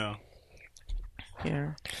 Yeah.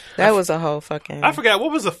 Yeah. That was a whole fucking... I forgot.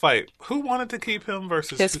 What was the fight? Who wanted to keep him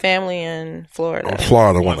versus... His family in Florida.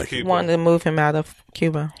 Florida wanted to move him out of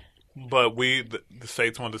Cuba. But the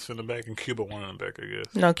states wanted to send him back, and Cuba wanted him back, I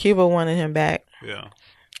guess. No, Cuba wanted him back. Yeah.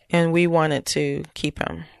 And we wanted to keep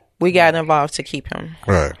him. We got involved to keep him.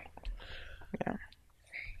 Right. Yeah.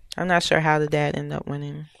 I'm not sure how the dad ended up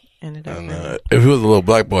winning. If he was a little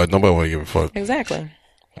black boy, nobody would give a fuck. Exactly.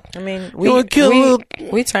 I mean,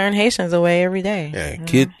 we turn Haitians away every day. Yeah,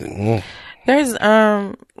 kid. There's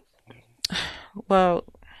well,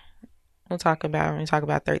 we'll talk about when we talk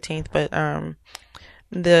about 13th, but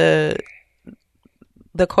the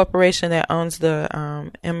corporation that owns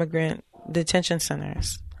the immigrant detention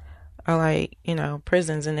centers are like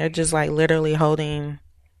prisons, and they're just like literally holding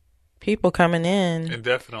people coming in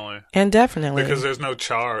indefinitely because there's no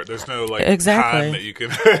charge, there's no like exactly time that you can.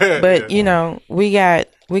 But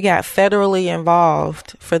we got federally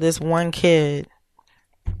involved for this one kid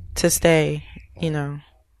to stay, and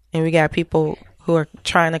we got people who are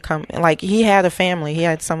trying to come. Like he had a family, he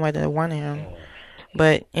had somewhere that wanted him,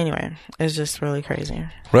 but anyway, it's just really crazy.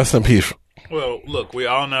 Rest in peace. Well, look, we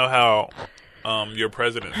all know how your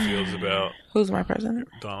president feels about Who's my president?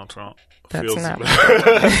 Donald Trump. That's feels not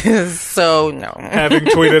about so no. having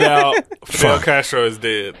tweeted out Fidel Castro is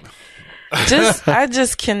dead. I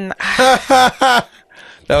just can. That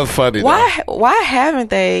was funny. Why haven't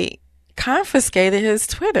they confiscated his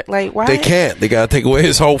Twitter? Like, why They can't. They gotta take away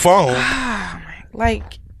his whole phone.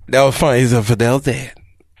 Like, That was funny. He said Fidel's dead.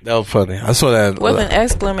 That was funny. I saw that with an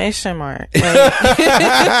exclamation mark. Like,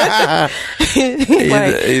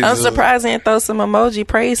 I'm surprised he didn't throw some emoji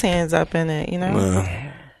praise hands up in it. You know.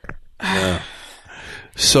 Yeah.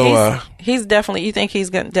 So he's definitely. You think he's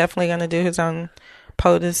definitely going to do his own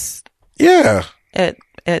POTUS? Yeah. At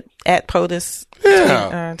POTUS.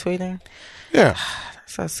 Yeah. Tweeting. Yeah.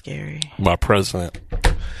 So scary. My president.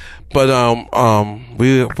 But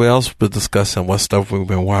we also been discussing what stuff we've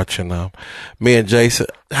been watching. Me and Jason,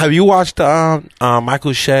 have you watched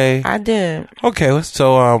Michael Che? I did. Okay,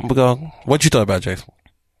 so we go. What you thought about Jason?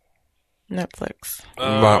 Netflix.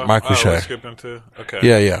 Michael Che. Skip into okay.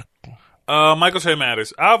 Yeah. Michael Che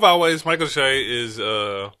matters. Michael Che is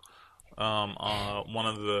one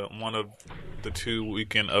of the 2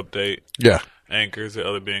 Weekend Update anchors, the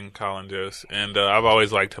other being Colin Jost, and I've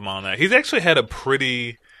always liked him on that. He's actually had a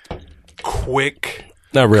pretty quick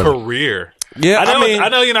career. Yeah, I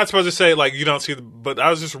know you're not supposed to say like you don't see, but I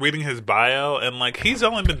was just reading his bio and like he's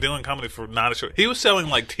only been doing comedy for not a short. He was selling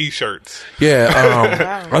like T-shirts.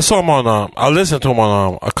 Yeah, I saw him on. I listened to him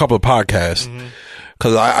on a couple of podcasts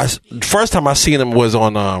because I first time I seen him was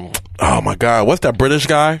on. Oh my God, what's that British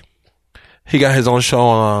guy? He got his own show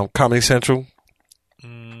on Comedy Central.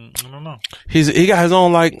 I don't know. He got his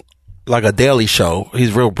own like a daily show.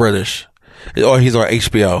 He's real British, or he's on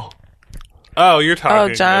HBO. Oh, you're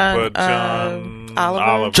talking John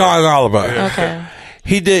Oliver. John Oliver. Yeah. Okay.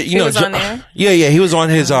 He did, He was on there? Yeah, he was on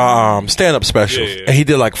his stand-up specials, and he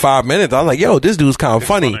did like 5 minutes. I was like, "Yo, this dude's kind of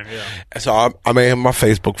funny." And so I made him my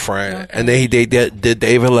Facebook friend, and then he did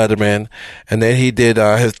David Letterman, and then he did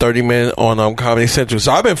his 30-minute on Comedy Central.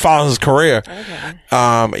 So I've been following his career.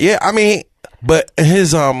 Okay. But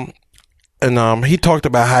his he talked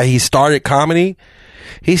about how he started comedy.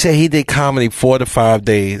 He said he did comedy 4 to 5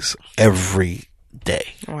 days every day.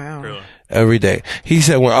 Wow. Really? Every day. He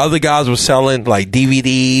said when other guys were selling like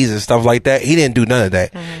DVDs and stuff like that, he didn't do none of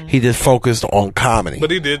that. Mm-hmm. He just focused on comedy.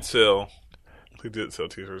 But he did sell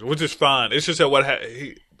T-shirts, which is fine. It's just that what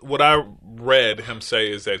I read him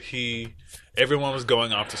say is that everyone was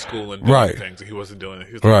going off to school and doing things, and he wasn't doing it.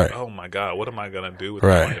 He was like, "Oh my God, what am I gonna do with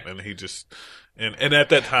my life?" And he just and at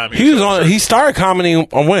that time he started comedy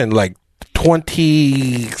on when like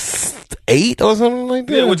 28 or something like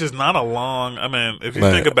that. Yeah, which is not a long. I mean, if you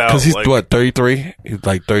think about, because he's 33. He's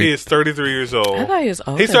like 30. He is 33 years old. I thought he was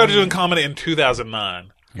older. He started doing comedy in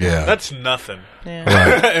 2009. Yeah, that's nothing.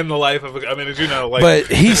 Yeah. In the life of. I mean, as you know, like, but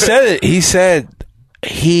he said it. He said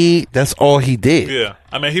that's all he did. Yeah,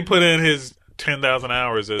 I mean, he put in his 10,000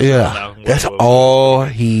 hours. That's all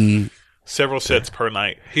he. Several sets per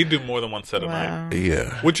night. He'd do more than one set a night.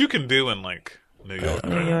 Yeah, which you can do in like New York.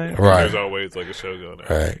 Right. There's always like a show going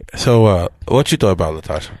there. Right. So, what you thought about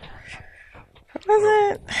Latasha?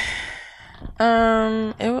 Was it?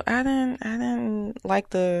 I didn't like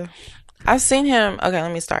the. I've seen him. Okay,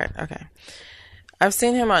 let me start. Okay, I've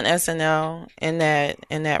seen him on SNL in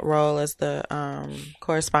that role as the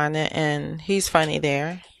correspondent, and he's funny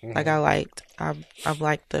there. Mm-hmm. Like I've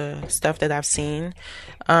liked the stuff that I've seen.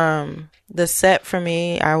 The set for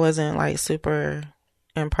me, I wasn't like super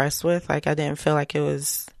impressed with. Like I didn't feel like it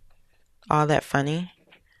was all that funny.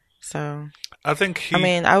 So I think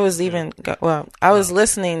I was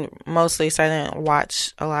listening mostly, so I didn't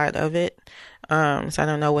watch a lot of it. So I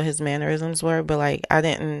don't know what his mannerisms were, but like I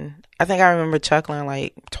think I remember chuckling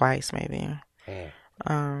like twice maybe.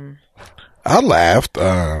 I laughed.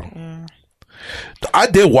 I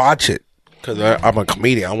did watch it because I'm a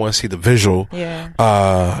comedian. I want to see the visual.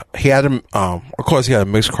 Yeah. He had of course he had a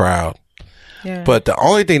mixed crowd. Yeah. But the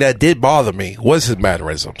only thing that did bother me was his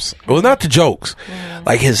mannerisms. It was not the jokes. Yeah.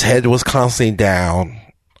 Like his head was constantly down.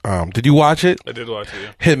 Did you watch it? I did watch it,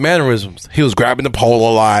 yeah. His mannerisms. He was grabbing the pole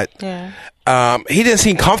a lot. Yeah. He didn't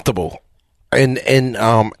seem comfortable in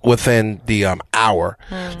within the hour.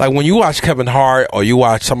 Like when you watch Kevin Hart or you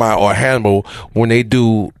watch somebody or Hannibal when they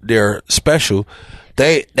do their special,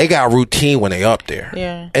 they got a routine when they up there.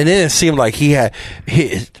 Yeah. And then it seemed like Jason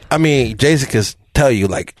could tell you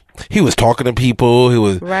like he was talking to people. He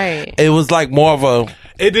was right. It was like more of a.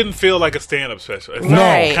 It didn't feel like a stand-up special. It felt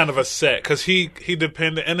Right. kind of a set because he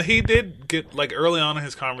depended, and he did get like early on in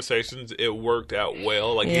his conversations, it worked out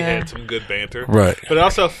well. Like he Yeah. had some good banter, Right. But it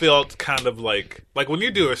also felt kind of like when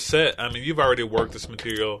you do a set. I mean, you've already worked this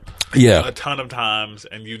material, a ton of times,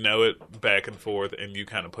 and you know it back and forth, and you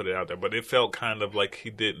kind of put it out there. But it felt kind of like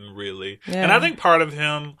he didn't really. Yeah. And I think part of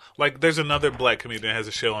him, like, there's another black comedian that has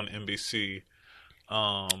a show on NBC.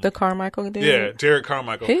 The Carmichael dude. Yeah, Jared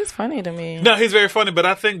Carmichael. He's funny to me. No, he's very funny, but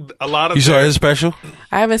I think a lot of You saw his special?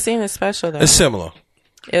 I haven't seen his special though. It's similar.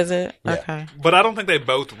 Is it? Okay. But I don't think they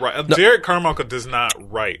both write. Jared Carmichael does not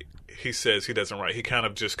write. He says he doesn't write. He kind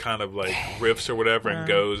of like riffs or whatever and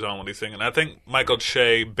goes on what he's singing. I think Michael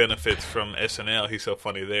Che benefits from SNL. He's so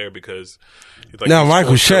funny there because he's like, Now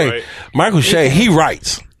Michael Che, he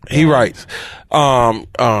writes. He writes.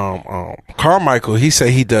 Carmichael, he said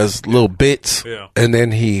he does little bits, and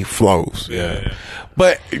then he flows. Yeah.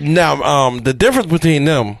 But now, the difference between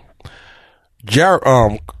them,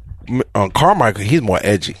 Carmichael, he's more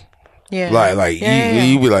edgy. Yeah.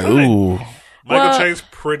 You be like, ooh. Michael Che's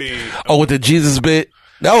pretty. Oh, with the Jesus bit.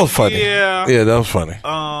 That was funny. Yeah, that was funny.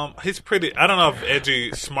 He's pretty. I don't know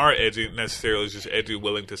if smart edgy necessarily is just edgy,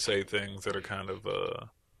 willing to say things that are kind of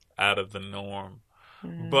out of the norm.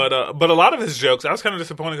 But a lot of his jokes, I was kind of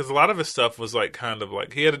disappointed because a lot of his stuff was like kind of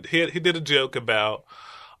like he did a joke about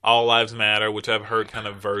All Lives Matter, which I've heard kind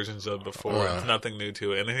of versions of before. It's nothing new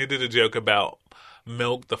to it. And then he did a joke about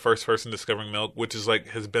milk, the first person discovering milk, which is like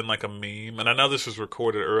has been like a meme. And I know this was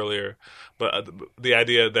recorded earlier, but the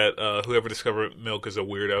idea that whoever discovered milk is a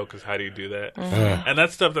weirdo, because how do you do that? And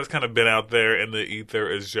that stuff that's kind of been out there in the ether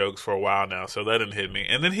as jokes for a while now, so that didn't hit me.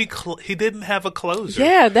 And then he didn't have a closer.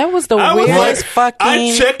 Yeah, that was the weirdest fucking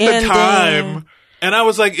I checked the ending. time, and I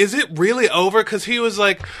was like, is it really over? Because he was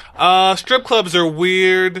like, strip clubs are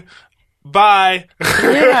weird. Bye.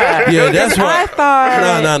 Yeah, that's what I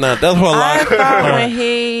thought. No. That's what I thought when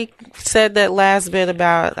he said that last bit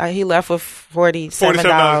about he left with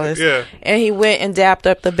 $47, and he went and dapped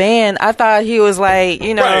up the band. I thought he was like,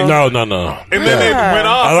 you know, right. No. And then it went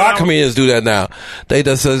off. A lot of comedians do that now. They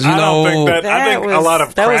just says, I think a lot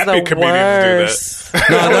of crappy comedians do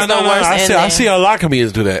that. No. I see a lot of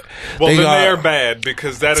comedians do that. Well, then they are bad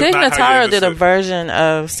because that Tig is not how Notaro you did a version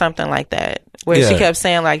of something like that. Where she kept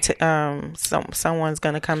saying like someone's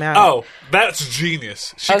gonna come out. Oh, that's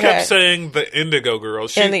genius. She kept saying the Indigo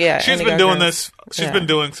Girls. She's been doing this. She's been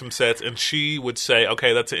doing some sets, and she would say,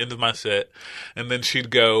 okay, that's the end of my set. And then she'd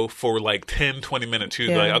go for like 10, 20 minutes. She'd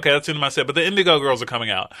be like, okay, that's the end of my set. But the Indigo Girls are coming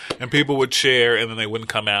out. And people would cheer, and then they wouldn't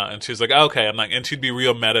come out. And she's like, okay. I'm like, and she'd be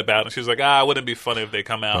real mad about it. And she was like, wouldn't it be funny if they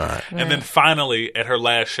come out? Right. And then finally, at her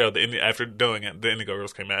last show, after doing it, the Indigo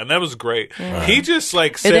Girls came out. And that was great. Right. He just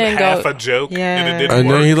like said half a joke. Yeah. And it didn't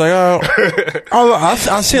work. Then he's like,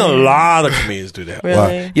 I've seen a lot of comedians do that.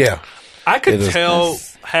 Really? Yeah. I could tell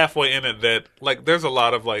halfway in it that like there's a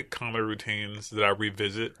lot of like comedy routines that I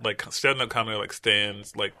revisit. Like stand-up comedy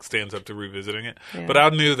stands up to revisiting it. Yeah. But I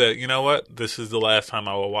knew that, you know what, this is the last time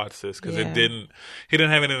I will watch this because he didn't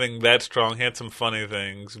have anything that strong. He had some funny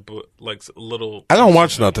things, but like little. I don't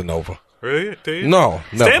watch nothing over. Really? Do you? No.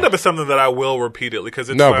 Stand up is something that I will repeatedly because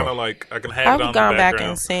it's kind of like I can have it on the background. I've gone back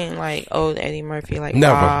and seen like old Eddie Murphy, like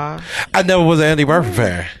never. Raw. I never was an Eddie Murphy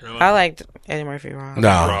fan. Really? I liked Eddie Murphy Raw. No,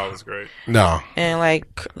 Raw was great. No, and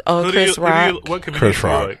like Chris Rock. What Chris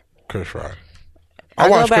Rock. Like? Chris Rock. I'll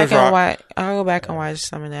go back and watch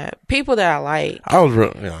some of that. People that I like. I was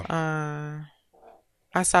real. Yeah.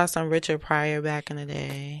 I saw some Richard Pryor back in the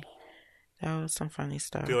day. That was some funny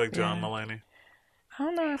stuff. Do you like John Mulaney? I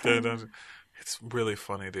don't know. It's really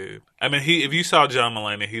funny, dude. I mean, if you saw John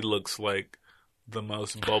Mulaney, he looks like the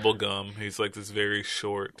most bubblegum. He's like this very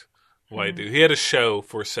short white dude. He had a show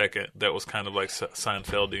for a second that was kind of like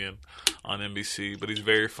Seinfeldian on NBC, but he's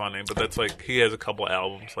very funny. But that's like, he has a couple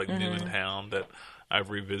albums like New in Town that I've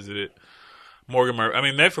revisited. Morgan Murphy. I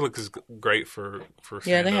mean, Netflix is great for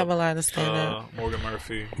stand-up. They have a lot of stand-up. Morgan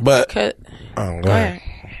Murphy. But go ahead.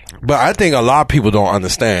 But I think a lot of people don't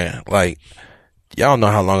understand. Like, y'all know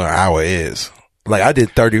how long an hour is. Like I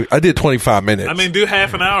did 25 minutes. I mean, do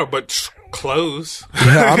half an hour, but close.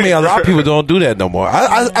 Yeah, I mean, a lot of people don't do that no more.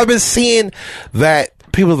 I've been seeing that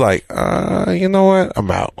people like, you know what? I'm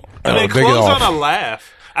out. And they close on a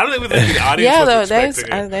laugh. I don't even think the audience was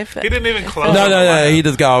expecting it. He didn't even close. No. He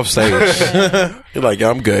just got off stage. He's like, yeah,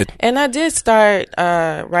 I'm good. And I did start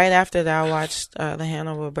right after that. I watched the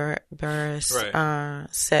Hannibal Buress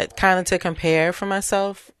set, kind of to compare for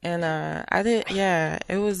myself. And I did. Yeah,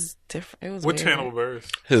 it was different. It was. Which weird. Hannibal Buress?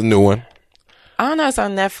 His new one. I don't know. It's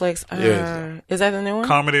on Netflix. Yeah. Is that the new one?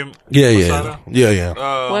 Comedy. Yeah.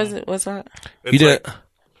 Was it? What's that? You did?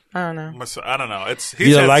 I don't know. I don't know. You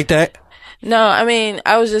didn't like that? No, I mean,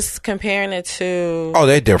 I was just comparing it to. Oh,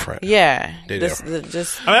 they're different. Yeah, They're different.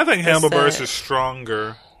 I think Hannibal Buress is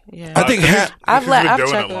stronger. Yeah, I think I've checked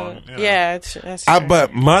checked it. Yeah, that's true.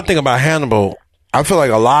 but my thing about Hannibal, I feel like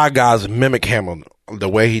a lot of guys mimic him the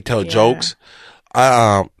way he tells jokes.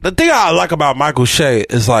 The thing I like about Michael Che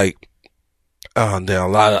is like, there are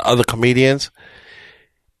a lot of other comedians.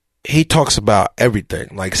 He talks about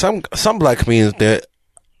everything. Like some black comedians did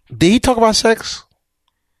he talk about sex?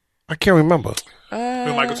 I can't remember.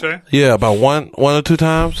 Who, Michael Che? Yeah, about one or two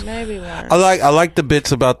times. Maybe one. I like the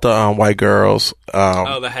bits about the white girls.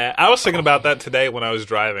 The hat. I was thinking about that today when I was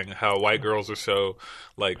driving. How white girls are so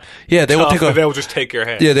like they tough, would they would just take your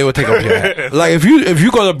hat. Yeah, they would take off your hat. Like if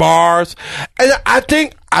you go to bars, and I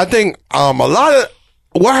think a lot of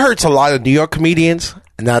what hurts a lot of New York comedians,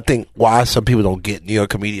 and I think why some people don't get New York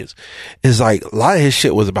comedians is like a lot of his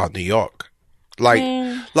shit was about New York. Like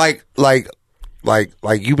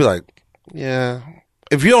you be like, yeah.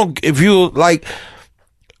 If you like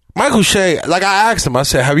Michael Che, like I asked him, I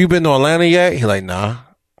said, have you been to Atlanta yet? He's like, nah.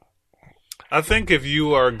 I think if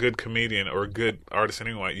you are a good comedian or a good artist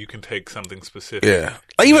anyway, you can take something specific. Yeah.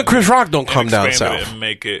 Like even Chris Rock don't come down south and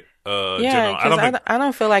make it general. I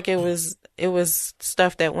don't feel like it was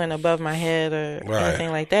stuff that went above my head or anything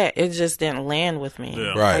like that. It just didn't land with me.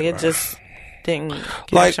 Yeah. Like it just didn't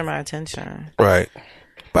capture my attention. Right.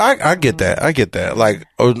 But I get that. I get that. Like,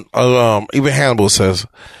 even Hannibal says,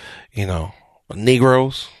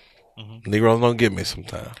 Negroes don't get me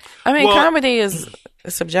sometimes. I mean, comedy is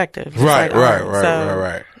subjective. It's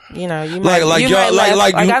right. You know, you might laugh.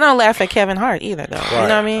 I don't laugh at Kevin Hart either, though. Right. You know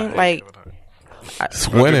what I mean? Like, it's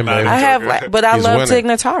winning, man. I have, but I love Tig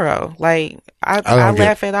Notaro. Like, I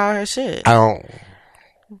laugh at all her shit. I don't.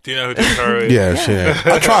 Do you know who Tig Notaro is? Yeah, shit.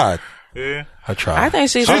 I tried. Yeah, I tried. I think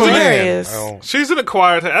she's hilarious. She's an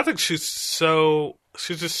acquired. I think she's just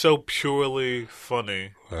so purely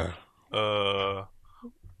funny.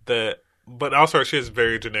 But also she has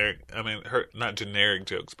very generic. I mean, her not generic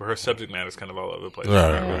jokes, but her subject matter is kind of all over the place.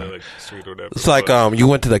 Really, like street or whatever. It's like you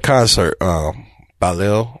went to the concert.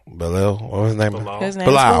 Balil, what was his name? His name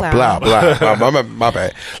is Bilal. My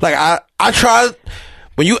bad. Like I tried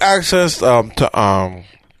when you access to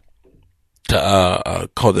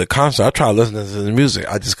call the concert. I tried listening to the music.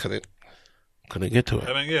 I just couldn't get to it.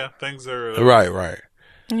 I mean, things are right.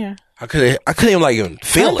 Yeah, I couldn't even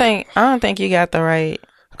feel it. I don't think you got the right.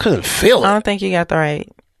 I couldn't feel it. I don't think you got the right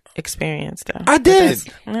experience though. I did.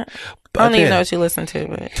 I don't even know what you listened to,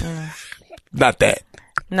 but not that.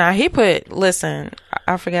 Nah, listen,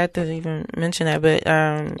 I forgot to even mention that, but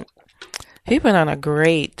he put on a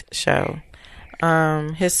great show.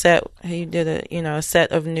 His set, he did a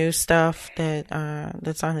set of new stuff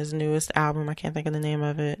that's on his newest album. I can't think of the name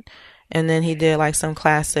of it. And then he did like some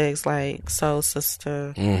classics like Soul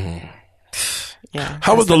Sister. Mm-hmm. Yeah.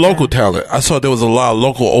 How was the local talent? I saw there was a lot of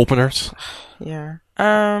local openers. Yeah.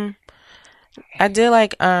 I did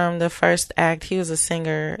like the first act. He was a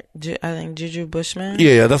singer. I think Juju Bushman.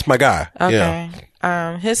 Yeah, that's my guy. Okay.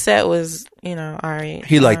 Yeah. His set was all right.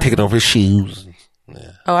 He taking off his shoes.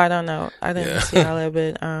 Yeah. Oh, I don't know. I didn't see all of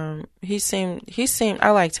it. He seemed. I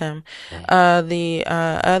liked him. The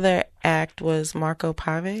other act was Marco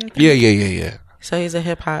Pave. Yeah. So he's a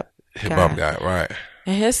hip hop guy, right?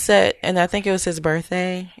 And his set, and I think it was his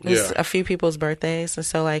birthday. It was a few people's birthdays, and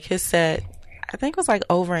so like his set, I think it was like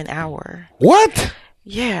over an hour. What?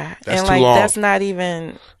 Yeah, that's and too like long. That's not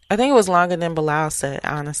even. I think it was longer than Bilal's set,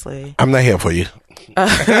 honestly. I'm not here for you.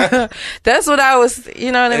 That's what I was,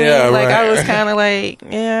 you know what I mean? Yeah, like, right. I was kind of like,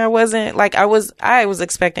 I wasn't, like, I was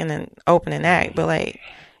expecting an opening act, but like,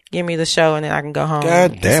 give me the show and then I can go home.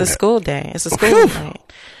 God damn It's a school day. It's a school night.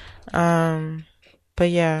 But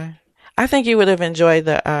yeah, I think you would have enjoyed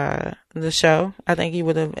the show. I think you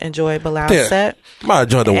would have enjoyed Bilal's set. Might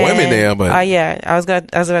enjoy the women there, but. I was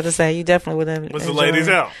about to say, you definitely would have. Was the ladies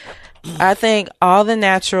out? I think all the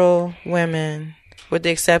natural women, with the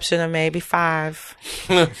exception of maybe 5,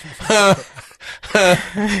 were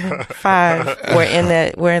in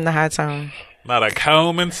the high tone. Not a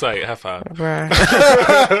comb in sight. High five. Bruh.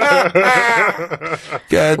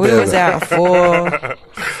 We was out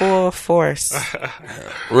full force.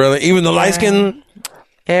 Really? Even the light skin?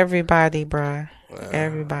 Everybody, bruh.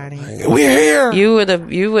 Everybody. We're here. You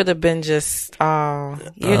would have been just you'd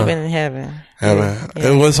have been in heaven. Yeah.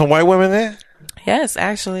 There was some white women there? Yes,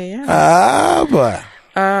 actually, yeah. Ah, boy.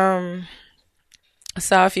 I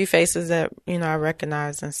saw a few faces that, I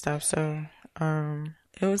recognized and stuff, so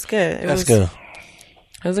it was good. That's good.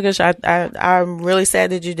 It was a good show. I'm really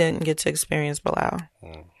sad that you didn't get to experience Bilal.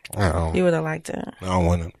 You would have liked it. I don't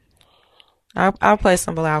want it. I'll play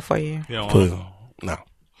some Bilal for you. Please. No.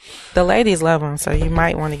 The ladies love him, so you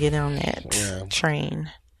might want to get on that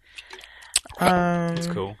train. That's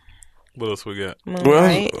cool. What else we got?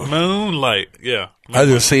 Moonlight. Yeah. I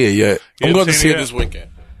didn't see it yet. I'm going to see it this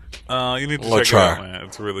weekend. You need to check it out, man.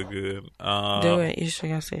 It's really good. Do it. You should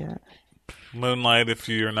go see it. Moonlight, if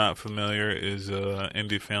you're not familiar, is an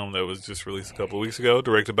indie film that was just released a couple of weeks ago,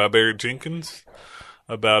 directed by Barry Jenkins,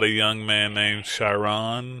 about a young man named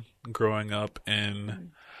Chiron growing up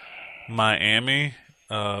in Miami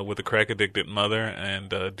with a crack-addicted mother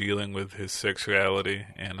and dealing with his sexuality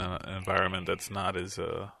in an environment that's not as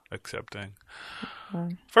accepting.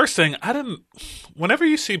 First thing, whenever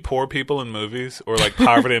you see poor people in movies or like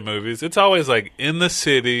poverty in movies, it's always like in the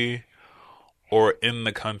city or in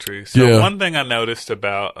the country. So one thing I noticed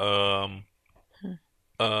about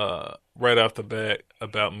right off the bat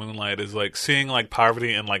about Moonlight is like seeing like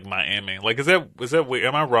poverty in like Miami. Like is that weird?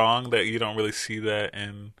 Am I wrong that you don't really see that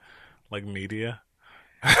in like media?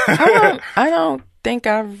 I don't think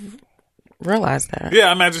I've realized that.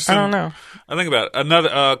 Yeah, I don't know. I think about it.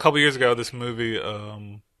 A couple years ago, this movie,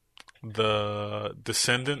 The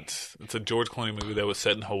Descendants. It's a George Clooney movie that was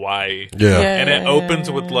set in Hawaii. Yeah. And it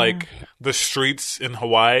opens with like the streets in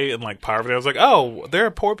Hawaii and like poverty. I was like, oh, there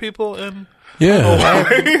are poor people in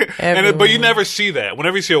Hawaii. But you never see that.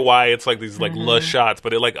 Whenever you see Hawaii, it's like these like lush shots,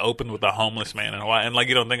 but it like opened with a homeless man in Hawaii, and like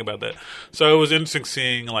you don't think about that. So it was interesting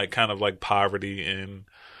seeing like kind of like poverty in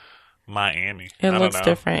Miami. It looks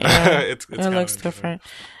different. Yeah. it looks different.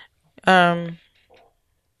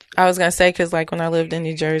 I was gonna say because like when I lived in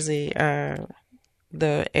New Jersey,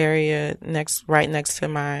 the area right next to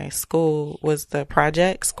my school was the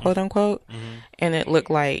projects, quote unquote, and it looked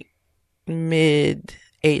like mid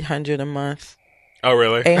 $800 a month. Oh,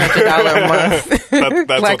 really? $800 a month,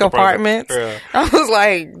 that's like apartments. Yeah. I was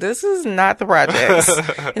like, "This is not the projects."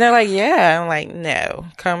 And they're like, "Yeah." I'm like, "No,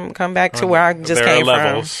 come back to where I just came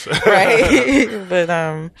from."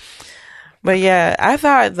 Right? But yeah, I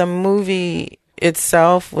thought the movie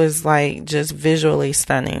itself was like just visually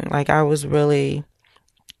stunning. Like I was really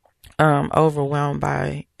overwhelmed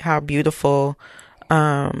by how beautiful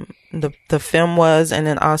the film was, and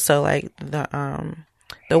then also like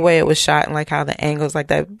the way it was shot and like how the angles, like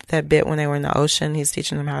that bit when they were in the ocean, he's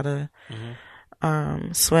teaching them how to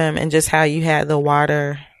swim, and just how you had the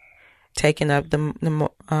water taking up the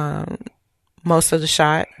most of the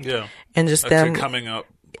shot. Yeah. And just them coming up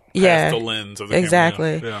past the lens of the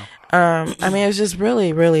exactly. camera. Yeah. I mean, it was just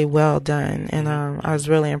really, really well done, and I was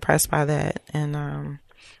really impressed by that. And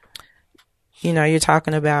you know, you're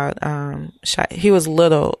talking about he was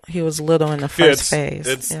little in the first phase.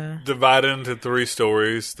 It's divided into 3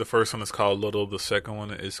 stories. The first one is called Little. The second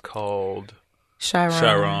one is called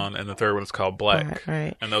Chiron, and the third one is called Black.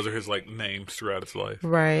 Right. And those are his like names throughout his life.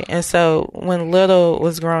 Right. And so when Little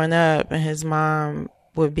was growing up, and his mom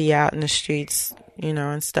would be out in the streets, you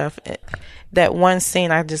know, and stuff. That one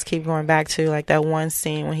scene I just keep going back to, like that one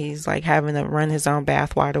scene when he's like having to run his own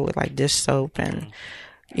bathwater with like dish soap and,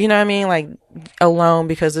 you know what I mean? Like alone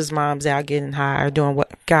because his mom's out getting high or doing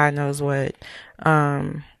what God knows what.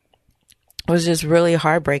 It was just really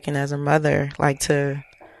heartbreaking as a mother, like to,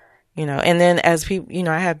 you know, and then as people, you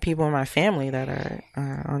know, I have people in my family that are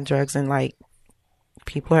on drugs, and like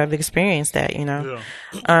people have experienced that, you know.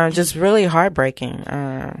 Just really heartbreaking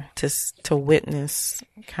to witness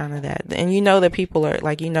kind of that. And you know that people are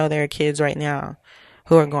like, you know, there are kids right now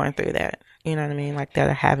who are going through that, you know what I mean, like that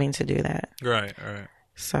are having to do that. Right.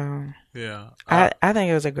 So yeah, I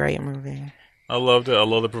think it was a great movie. I loved it. I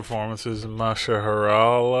love the performances.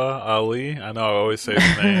 Mahershala Ali. I know I always say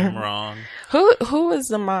his name wrong. Who is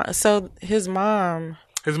the mom? So his mom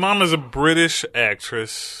is a British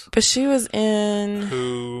actress. But she was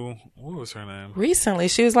in... What was her name? Recently.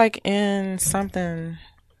 She was like in something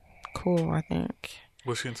cool, I think.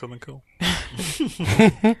 Was she in something cool?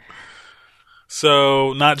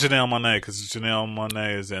 So, not Janelle Monáe, because Janelle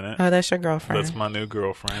Monáe is in it. Oh, that's your girlfriend. That's my new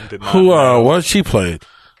girlfriend. What she played?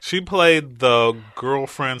 She played the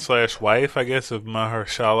girlfriend / wife, I guess, of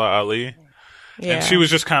Mahershala Ali. Yeah. And she was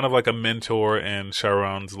just kind of like a mentor in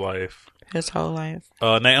Chiron's life. His whole life.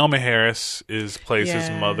 Naomi Harris plays his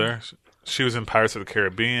mother. She was in Pirates of the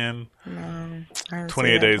Caribbean.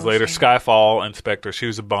 28 Days Later. Skyfall, Inspector. She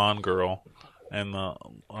was a Bond girl in the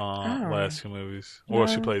last 2 movies. Well,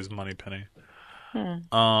 she plays Moneypenny.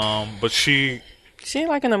 But she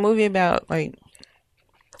like in a movie about like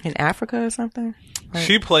in Africa or something. Like,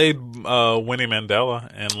 she played Winnie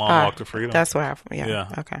Mandela in Long Walk to Freedom. That's what happened. Yeah.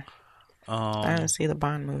 Okay. I didn't see the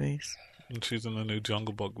Bond movies. And she's in the new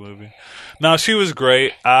Jungle Book movie. No, she was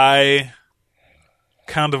great. I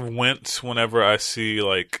kind of wince whenever I see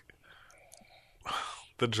like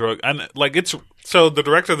the drug, and like it's so the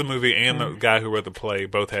director of the movie and the guy who wrote the play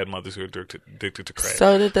both had mothers who were addicted to crack.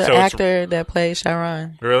 So did the actor that played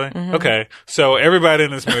Sharon. Really? Mm-hmm. Okay. So everybody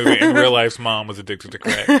in this movie in real life's mom was addicted to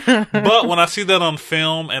crack. But when I see that on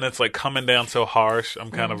film and it's like coming down so harsh, I'm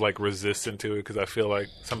kind of like resistant to it because I feel like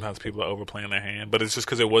sometimes people are overplaying their hand. But it's just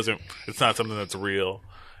because it's not something that's real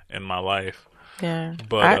in my life. Yeah.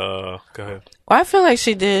 But go ahead. Well, I feel like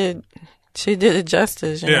she did it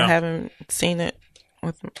justice. I haven't seen it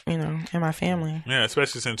with in my family. Yeah,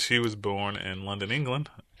 especially since she was born in London, England,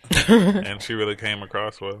 and she really came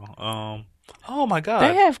across well. Oh my God,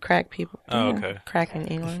 they have crack people. Oh, okay, crack in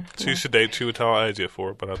England. She should date Chiwetel Ejiofor for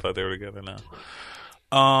it, but I thought they were together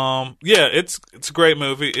now. Yeah, it's a great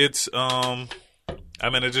movie. It's I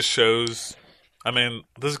mean, it just shows. I mean,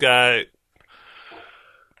 this guy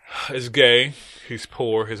is gay. He's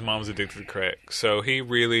poor. His mom's addicted to crack, so he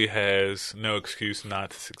really has no excuse not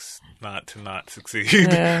to succeed.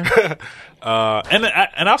 Yeah.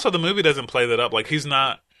 And also the movie doesn't play that up. Like he's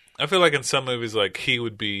not. I feel like in some movies, like he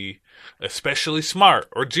would be especially smart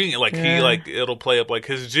or genius. Like it'll play up like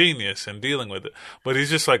his genius and dealing with it. But he's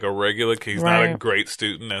just like a regular kid. He's not a great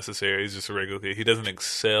student necessarily. He's just a regular kid. He doesn't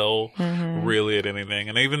excel really at anything.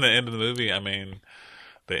 And even the end of the movie, I mean.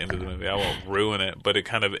 The end of the movie. I won't ruin it, but it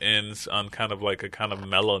kind of ends on kind of like a kind of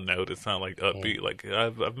mellow note. It's not like upbeat. Like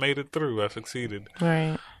I've made it through. I've succeeded.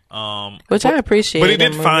 Right. Which I appreciate. But he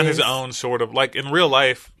did find his own sort of like in real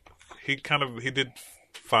life. He did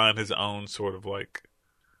find his own sort of like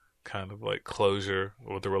kind of like closure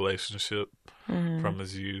with the relationship from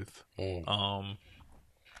his youth.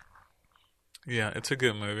 Yeah, it's a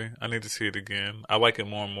good movie. I need to see it again. I like it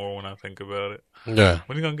more and more when I think about it. Yeah.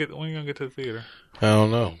 When you gonna get to the theater? I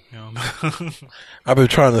don't know. I've been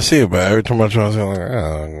trying to see it, but every time I try to see it, I'm like,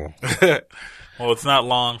 I don't know. Well, it's not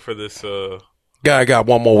long for this. I got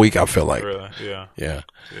one more week. I feel like. Really? Yeah. Yeah.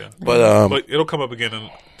 But it'll come up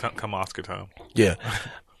again come Oscar time. Yeah.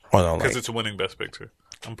 Because it's winning Best Picture.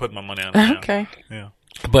 I'm putting my money on it now. Okay. Yeah.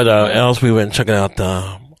 But else we went checking out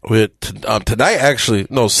tonight actually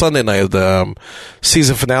Sunday night is the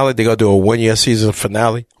season finale. They gonna do a 1 year season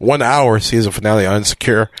finale, 1 hour season finale on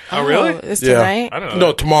Insecure. Oh really? It's tonight? I don't know.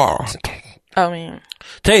 No, tomorrow. I mean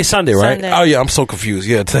today's Sunday, right? Sunday. Oh yeah, I'm so confused.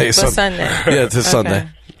 Yeah, today's Sunday. Yeah, it's Sunday.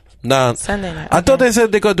 Nah, Sunday night. I thought they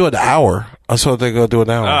said they're gonna do an hour. I saw they're gonna do an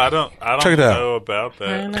hour. I don't Check it out. know about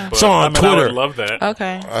that. I saw on Twitter. I would love that.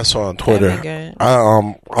 Okay. I saw on Twitter. That'd be good.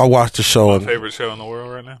 I watched the show. My favorite show in the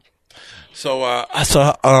world right now. So I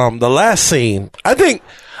saw the last scene. I think.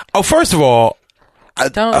 Oh, first of all,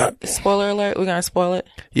 don't spoiler alert. We're gonna spoil it.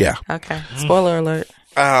 Yeah. Okay. Spoiler alert.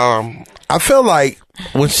 I feel like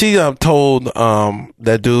when she told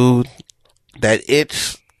that dude that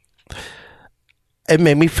itch, it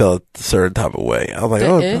made me feel a certain type of way. I was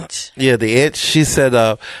like, itch? Yeah, the itch. She said,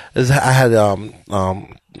 I had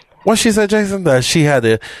what she said, Jason, that she had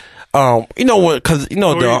to, you know what? Because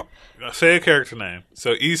say a character name.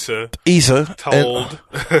 So Issa and, told.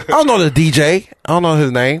 I don't know the DJ. I don't know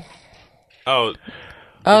his name. Oh,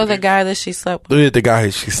 the guy that she slept with. The guy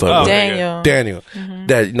she slept with. Daniel. Mm-hmm.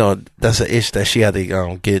 That that's an itch that she had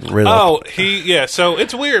to get rid of. Oh, so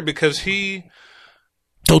it's weird because he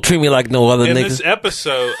don't treat me like no other in niggas. This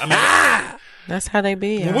episode, I mean, that's how they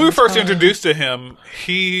be. When we were first introduced to him,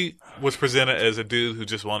 he was presented as a dude who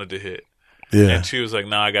just wanted to hit. Yeah. And she was like,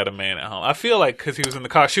 "Nah, I got a man at home." I feel like because he was in the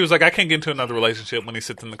car, she was like, "I can't get into another relationship." When he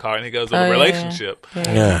sits in the car and he goes, relationship."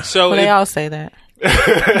 Yeah. So they all say that.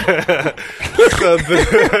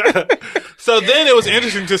 So then it was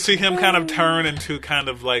interesting to see him kind of turn into kind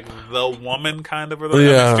of like the woman kind of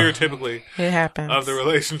relationship. Yeah. Stereotypically, it happens of the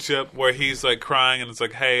relationship where he's like crying and it's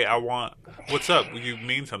like, "Hey, what's up? You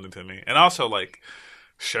mean something to me?" And also like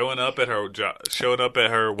showing up at her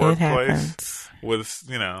workplace with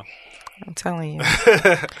I'm telling you,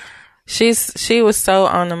 she was so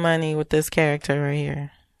on the money with this character right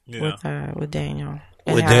here with Daniel.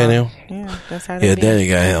 Daniel? Yeah, that's how they be.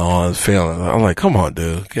 Daniel got hit on his feelings. I'm like, come on,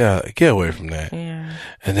 dude. Get away from that. Yeah.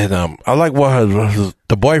 And then I like what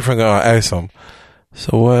the boyfriend gonna ask him,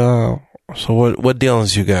 so what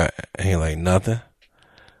dealings you got? And he like, nothing.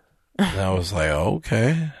 And I was like,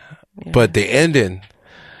 okay. Yeah. But the ending,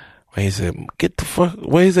 when he said, get the fuck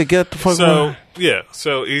So, yeah.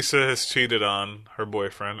 So Issa has cheated on her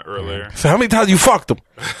boyfriend earlier. So how many times you fucked him?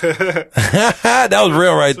 That was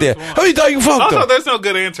real right there. How many times you fucked him? Also, there's no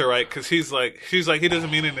good answer, right? Because she's like, he doesn't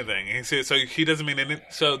mean anything. And he said, so he doesn't mean anything.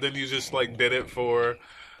 So then you just like did it for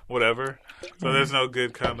whatever. So there's no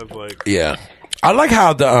good kind of like. Yeah. I like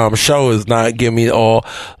how the show is not giving me all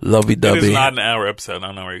lovey-dovey. It is not an hour episode. I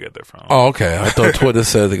don't know where you get that from. Oh, okay. I thought Twitter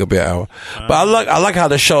said it could be an hour. But I like how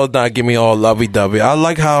the show is not giving me all lovey-dovey. I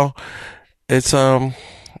like how it's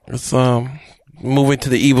moving to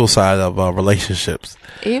the evil side of relationships.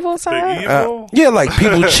 Evil side? Yeah, like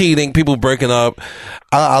people cheating, people breaking up.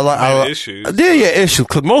 I like issues. Yeah, issues.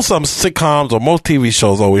 Because most of them sitcoms or most TV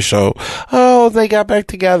shows always show, oh, they got back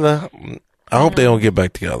together. I hope they don't get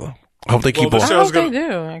back together. I hope they keep on. I hope they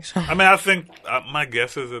do, actually. I mean, I think my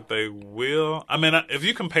guess is that they will. I mean, if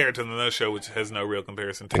you compare it to another show, which has no real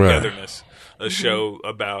comparison, Togetherness, a show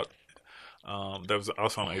about that was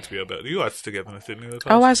also on HBO. But you watched Togetherness, didn't you?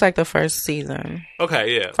 I watched like the first season.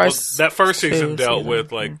 Okay, yeah. That first season dealt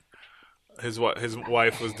with like his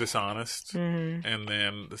wife was dishonest, and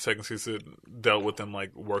then the second season dealt with them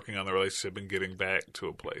like working on the relationship and getting back to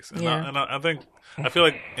a place. And I feel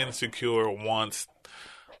like Insecure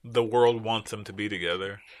the world wants them to be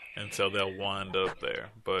together, and so they'll wind up there.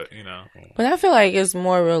 But but I feel like it's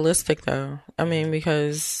more realistic though. I mean,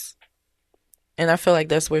 because, and I feel like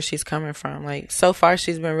that's where she's coming from. Like so far,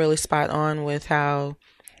 she's been really spot on with how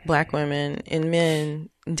Black women and men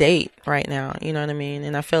date right now. You know what I mean?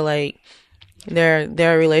 And I feel like there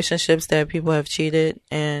are relationships that people have cheated,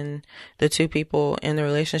 and the two people in the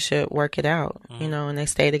relationship work it out. And they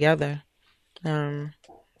stay together.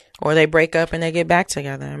 Or they break up and they get back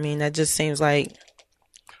together. I mean, that just seems like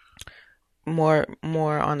more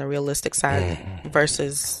on the realistic side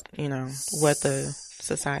versus, what the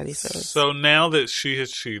society says. So now that she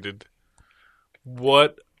has cheated,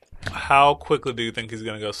 how quickly do you think he's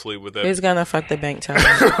going to go sleep with that? He's going to fuck the bank teller.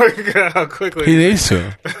 How quickly? He needs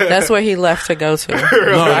to. That's where he left to go to,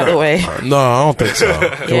 by the way. No, I don't think so.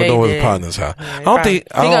 He went over his partner's house. I don't think.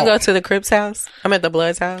 He going to go to the Crips house? I'm at the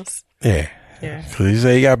Blood's house? Yeah. Yeah. Because he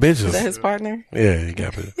said he got bitches. Is that his partner? Yeah, he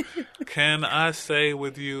got bitches. Can I stay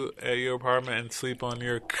with you at your apartment and sleep on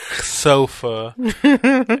your sofa?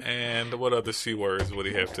 And what other C words would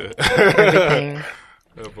he have to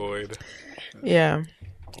avoid? Yeah.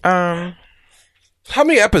 How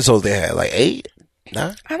many episodes they had? Like 8?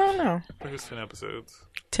 9? I don't know. I think it's 10 episodes.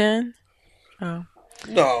 10? Oh.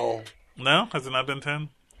 No. No? Has it not been 10?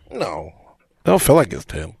 No. I don't feel like it's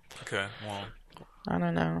 10. Okay, well. I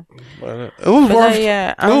don't know. It was worth it.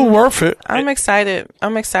 Yeah, it was worth it. I'm excited.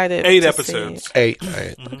 8 episodes. 8.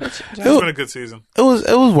 Mm-hmm. It's been a good season. It was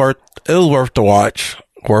worth the watch.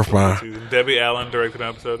 Worth my. Debbie Allen directed an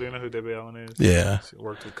episode. Do you know who Debbie Allen is? Yeah. She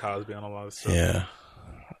worked with Cosby on a lot of stuff. Yeah.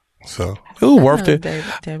 So it was worth it.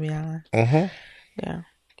 Debbie Allen. Mm-hmm.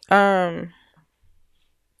 Yeah.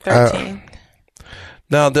 13.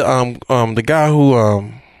 Now the guy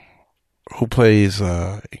who plays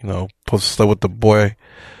supposed to stay with the boy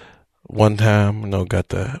one time, got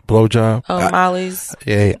the blowjob. Oh, Molly's.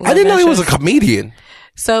 Yeah. I didn't know he was a comedian.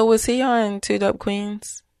 So was he on Two Dope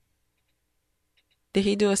Queens? Did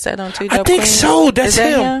he do a set on Two Dope Queens? I think so. That's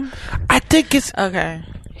him. I think it's okay.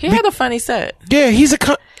 He had a funny set. Yeah, he's a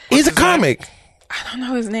comic. I don't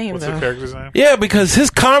know his name. What's though. the character's name? Yeah, because his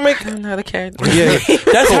comic. I don't know the character. Yeah,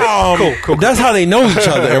 that's how. Cool. That's how they know each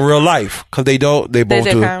other in real life. Because they both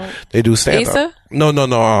do stand up.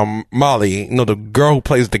 No. Molly, the girl who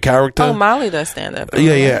plays the character. Oh, Molly does stand up.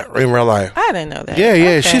 Yeah, in real life. I didn't know that. Yeah,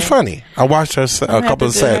 okay. She's funny. I watched her a couple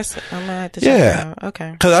of sets. I'm gonna have to check it out.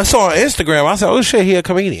 Okay. Because I saw on Instagram, I said, "Oh shit, he a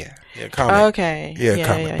comedian." Yeah, comic. Okay. Yeah,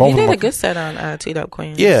 comic. Yeah. He did a good set on Two Dope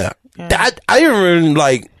Queens. Yeah. I didn't really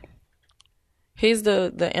like. He's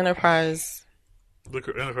the Enterprise. The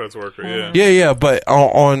Enterprise worker, yeah. Yeah, but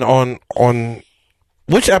on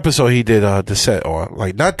which episode he did the set on?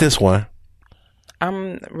 Like, not this one.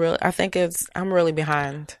 I'm really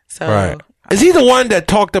behind. So right. Is he the one that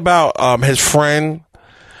talked about his friend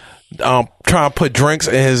trying to put drinks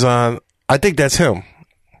in his I think that's him.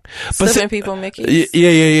 Slipping people Mickey.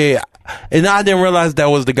 Yeah. And I didn't realize that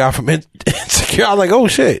was the guy from Insecure. I was like, oh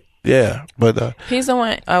shit. Yeah. But he's the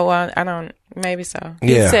one. Oh well, I don't. Maybe so.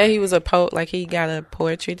 He said he was a poet, like he got a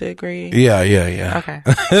poetry degree. Yeah. Okay.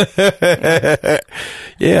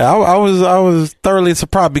 Yeah, I was thoroughly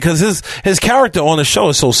surprised because his character on the show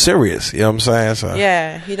is so serious. You know what I'm saying? So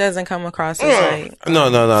yeah, he doesn't come across as like no,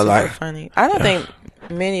 like funny. I don't think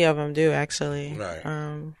many of them do actually. Right.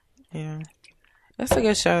 Yeah. That's a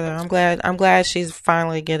good show though. I'm glad she's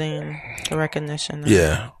finally getting the recognition.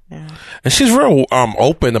 Yeah. And she's real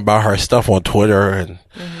open about her stuff on Twitter and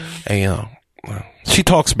she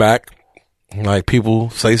talks back. Like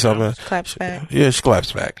people say something. She claps back. Yeah, she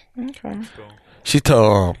claps back. Okay. She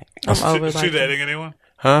told is she dating anyone?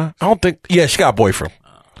 Huh? I don't think. Yeah, she got a boyfriend.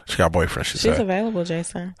 She got a boyfriend. She's available,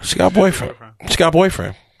 Jason. She got a boyfriend. She got a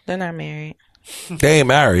boyfriend. They're not married. They ain't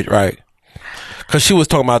married, right? because she was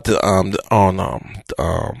talking about the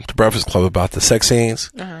Breakfast Club about the sex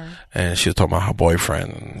scenes, and she was talking about her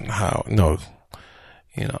boyfriend and how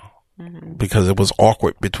because it was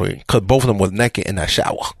awkward because both of them was naked in that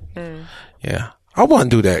shower. Yeah, I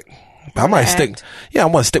wouldn't do that. I might stick. Yeah, I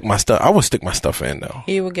want to stick my stuff. I would stick my stuff in though.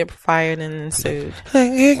 He would get fired and sued.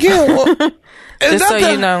 Just so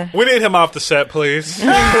you know, we need him off the set, please.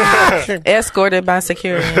 Escorted by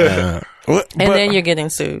security, and then you're getting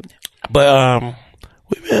sued. But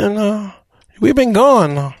we've been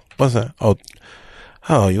gone. What's that?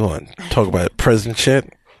 Oh, you want to talk about prison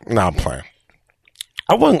shit? No, I'm playing.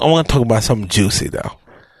 I want to talk about something juicy though.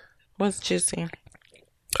 What's juicy?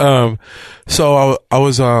 So I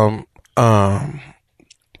was looking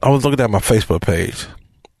at my Facebook page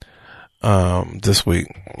this week.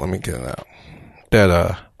 Let me get it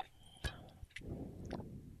out.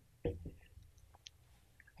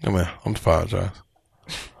 I'm apologize.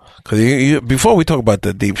 Cause before we talk about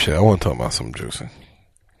the deep shit, I want to talk about something juicy.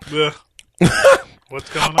 Yeah. What's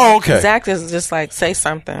going on? Oh, okay. Zach is just like, say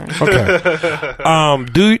something. Okay.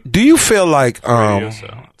 Do you feel like how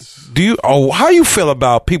you feel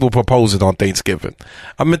about people proposing on Thanksgiving?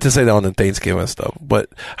 I meant to say that on the Thanksgiving stuff, but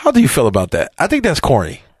how do you feel about that? I think that's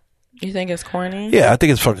corny. You think it's corny? Yeah, I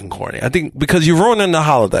think it's fucking corny. I think because you're ruining the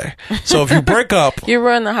holiday. So if you break up, you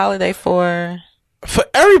ruin the holiday for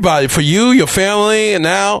everybody, for you, your family, and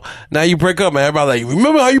now you break up, and everybody like,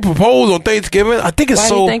 remember how you proposed on Thanksgiving? I think it's Why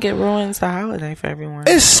do you think it ruins the holiday for everyone?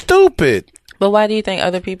 It's stupid. But why do you think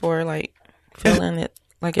other people are like feeling it?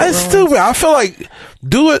 Like it's stupid. I feel like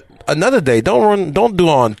do it another day. Don't do it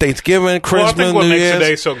on Thanksgiving, Christmas, I think what New makes Year's. the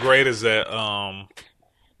day so great is that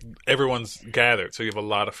everyone's gathered, so you have a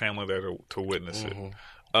lot of family there to witness it.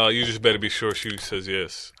 You just better be sure she says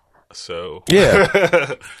yes. So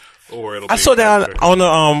yeah. Or it'll. I saw that on the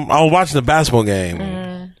I was watching the basketball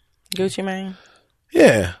game. Gucci Mane.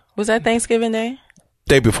 Yeah. Was that Thanksgiving Day?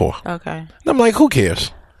 Day before. Okay. And I'm like, who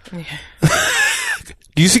cares? Yeah.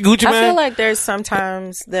 Do you see Gucci Mane? I feel like there's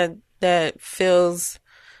sometimes that feels.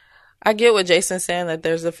 I get what Jason's saying, that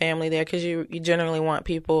there's a family there because you generally want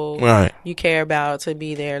people you care about to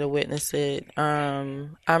be there to witness it.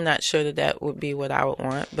 I'm not sure that would be what I would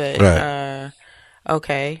want, but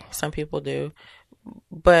okay, some people do.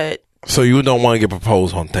 But so you don't want to get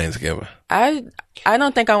proposed on Thanksgiving? I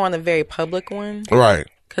don't think I want a very public one, right?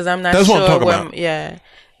 Because I'm not That's sure. What I'm talking about. Yeah.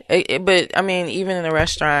 But I mean, even in a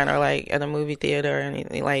restaurant or like at a movie theater or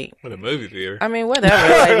anything, like at a movie theater. I mean,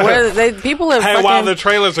 whatever. Like people are. Hey, while the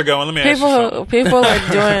trailers are going, let me ask you something. People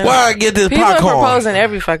are doing. Why I get this people popcorn? Are proposing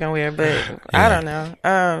every fucking where, but I don't know.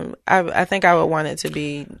 I think I would want it to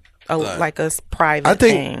be like a private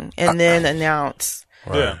thing, and then announce.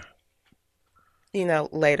 Yeah. You know,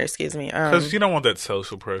 later. Excuse me. Because you don't want that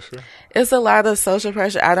social pressure. It's a lot of social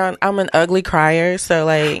pressure. I'm an ugly crier, so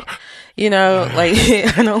like. You know, like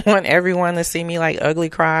I don't want everyone to see me like ugly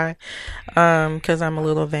cry, because I'm a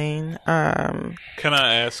little vain. Can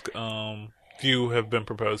I ask, you have been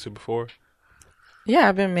proposed to before? Yeah,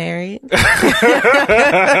 I've been married. Okay.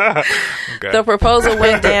 The proposal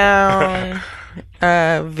went down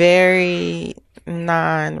very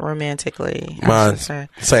non-romantically. Mine, same.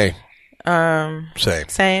 Same.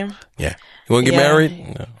 Same. Yeah. You want to get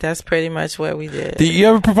married? No. That's pretty much what we did. Did you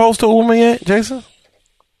ever propose to a woman yet, Jason?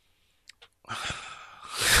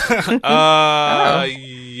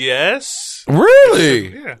 Yes.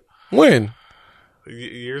 Really? Yeah. When?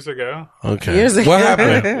 Years ago. Okay. Years ago. What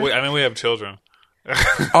happened? We have children.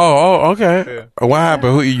 Oh, okay. Yeah. What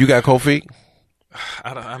happened? Who you got cold feet?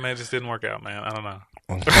 It just didn't work out, man. I don't know.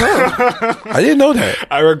 I didn't know that.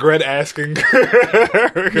 I regret asking.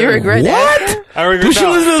 You regret what? I regret. Do she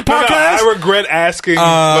listen to this podcast? No, I regret asking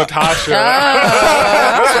Latasha.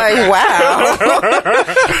 I was like, wow.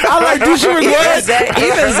 I'm like, do she regret?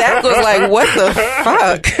 Even Zach was like, what the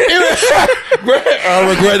fuck? I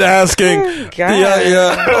regret asking. God.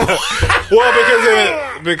 Yeah. Well,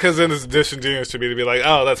 because then it's disingenuous to me to be like,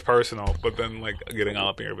 oh, that's personal, but then like getting all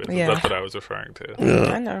up in your business. Yeah. That's what I was referring to.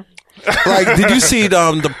 Yeah. I know. Like, did you see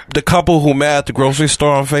the couple who met at the grocery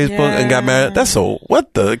store on Facebook and got married? That's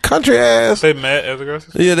what the country ass. They met at the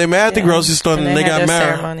grocery store? Yeah, they met at the grocery store and they got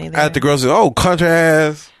married at the grocery store. Oh, country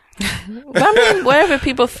ass. But I mean, whatever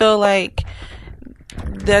people feel like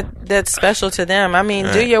that's special to them. I mean,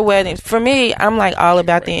 do your wedding. For me, I'm like all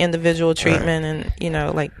about the individual treatment and, you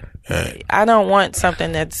know, like I don't want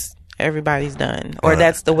something that's everybody's done or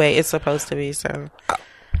that's the way it's supposed to be. So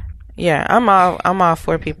yeah, I'm all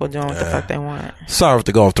for people doing what the fuck they want. Sorry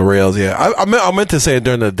to go off the rails. Yeah, I meant to say it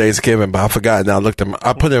during the Thanksgiving, but I forgot. And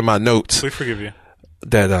I put it in my notes. We forgive you.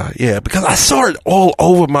 yeah, because I saw it all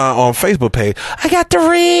over my Facebook page. I got the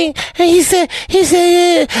ring, and he said,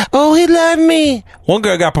 yeah, oh, he loved me. One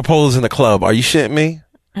girl got proposed in the club. Are you shitting me?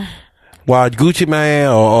 While Gucci Man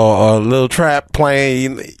or Lil Trap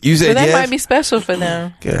playing, you said that yes? might be special for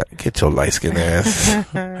them. Get your light skin ass.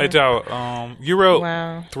 Hey, Joe, you wrote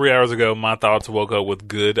 3 hours ago, my thoughts woke up with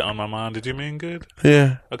good on my mind. Did you mean good?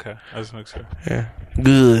 Yeah. Okay, I just make sure. Yeah.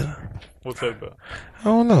 Good. What's that about? I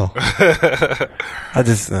don't know. I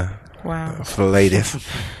just, for the latest.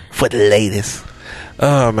 For the latest.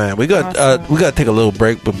 Oh, man. We got to take a little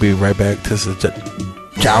break, but be right back. This is Jow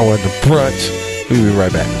and the Brunch. We'll be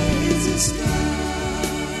right back.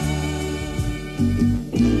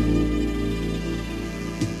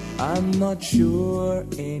 I'm not sure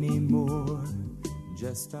anymore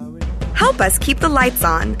just how it... Help us keep the lights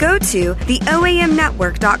on. Go to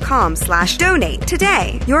theoamnetwork.com/donate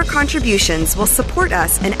today. Your contributions will support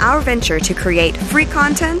us in our venture to create free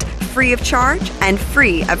content, free of charge, and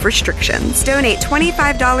free of restrictions. Donate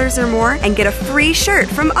 $25 or more and get a free shirt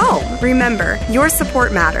from O. Remember, your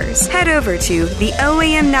support matters. Head over to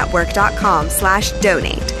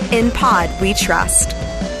theoamnetwork.com/donate. In Pod, we trust.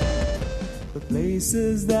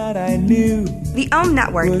 Places that I knew. The OM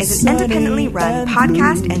Network is an independently run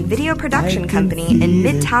podcast and video production company in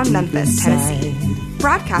Midtown Memphis, Tennessee.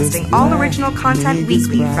 Broadcasting all original content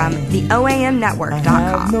weekly from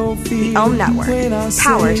theoamnetwork.com. The OM Network.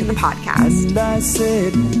 Power to the podcast.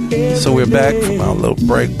 So we're back from our little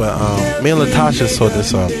break, but me and Latasha saw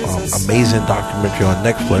this amazing documentary on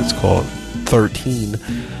Netflix called 13.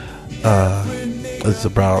 It's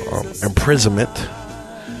about imprisonment.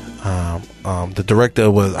 The director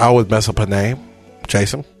was, I always mess up her name,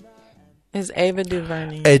 Jason. It's Ava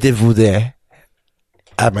DuVernay. Ava DuVernay.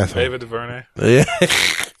 I mess up. Ava DuVernay. Yeah.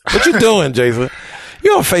 What you doing, Jason?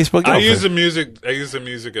 You on Facebook? I use the music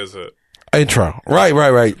as a intro. Right.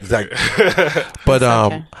 Exactly. But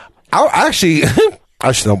I actually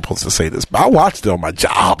I'm supposed to say this, but I watched it on my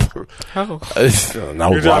job. Oh.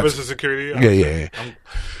 Your job is a security officer? Yeah.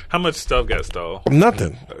 How much stuff got stolen?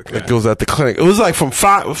 Nothing. Okay. It goes at the clinic. It was like from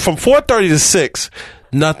 4:30 to 6.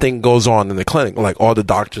 Nothing goes on in the clinic. Like all the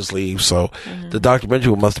doctors leave. So the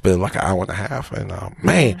documentary must have been like an hour and a half. And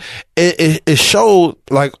man, it showed,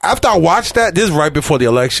 like, after I watched that, this is right before the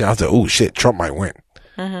election, I was like, oh shit, Trump might win.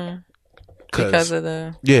 Because of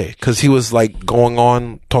the... Yeah, because he was like going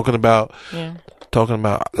on talking about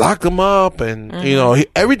lock them up, and you know,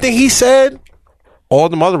 everything he said, all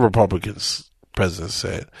the other presidents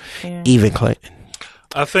said, even Clinton.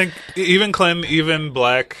 I think even Clinton, even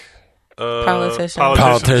black politicians.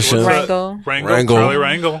 Rangel, Charlie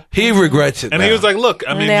Rangel. He regrets it, and he was like, "Look,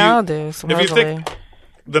 I mean, they all do. If you think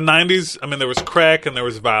the '90s, I mean, there was crack and there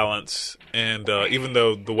was violence, and even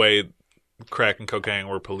though the way crack and cocaine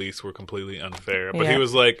were policed were completely unfair, but he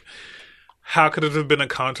was like, how could it have been a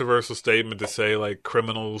controversial statement to say, like,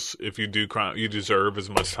 criminals, if you do crime, you deserve as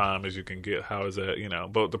much time as you can get? How is that, you know?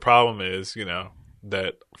 But the problem is, you know,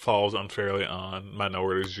 that falls unfairly on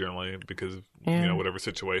minorities generally because, you know, whatever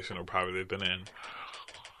situation or poverty they've been in.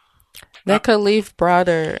 That Khalif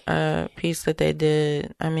Browder piece that they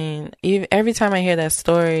did, I mean, every time I hear that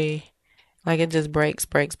story, like, it just breaks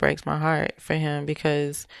my heart for him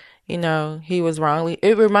because, you know, he was wrongly...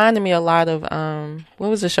 It reminded me a lot of... what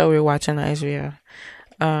was the show we were watching on HBO?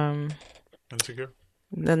 Insecure?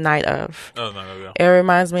 The Night Of. Oh, no, yeah. It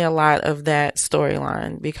reminds me a lot of that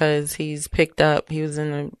storyline because he's picked up... He was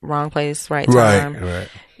in the wrong place, right time. Right.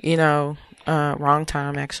 You know, wrong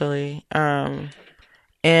time, actually.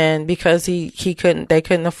 And because they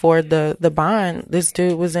couldn't afford the bond, this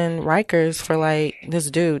dude was in Rikers for like,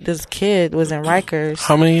 this kid was in Rikers.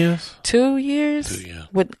 How many years? 2 years?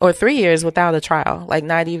 Or 3 years without a trial, like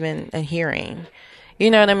not even a hearing.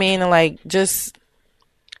 You know what I mean? And like, just,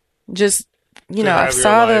 you know, I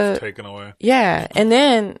saw the, taken away. Yeah. And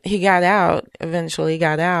then he got out, eventually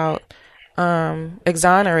got out,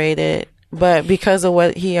 exonerated. But because of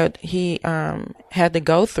what he had to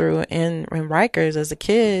go through in Rikers as a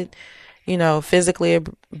kid, you know, physically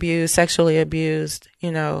abused, sexually abused, you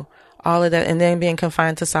know, all of that, and then being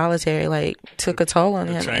confined to solitary, like, took a toll on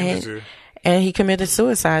him. And he committed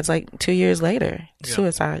suicide like 2 years later. Yeah.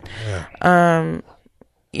 Suicide. Yeah.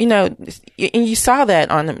 You know, and you saw that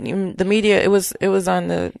on the media. It was on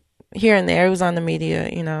the here and there. It was on the media.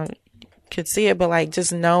 You know, could see it, but like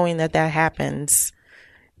just knowing that happens.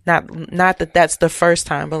 Not that that's the first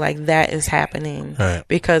time, but like that is happening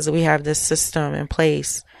because we have this system in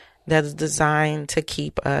place that is designed to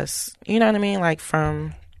keep us, you know what I mean? Like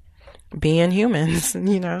from being humans,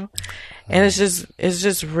 you know? And it's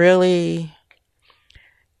just really,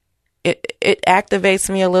 it activates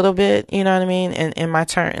me a little bit, you know what I mean? In my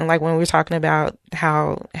turn, and like when we were talking about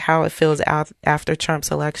how it feels out after Trump's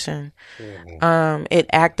election, it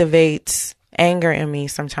activates anger in me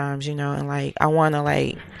sometimes, you know, and like I want to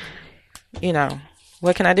like, you know,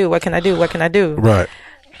 what can I do? What can I do? What can I do? Right.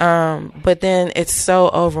 But then it's so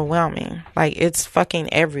overwhelming. Like it's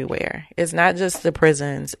fucking everywhere. It's not just the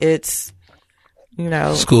prisons. It's, you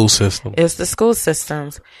know, school system. It's the school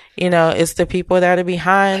systems. You know, it's the people that are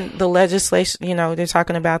behind the legislation. You know, they're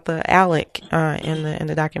talking about the ALEC in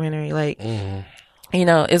the documentary. Like, you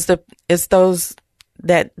know, it's those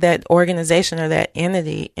that organization or that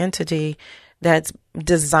entity that's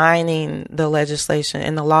designing the legislation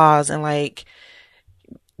and the laws and like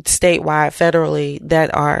statewide, federally,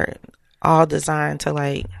 that are all designed to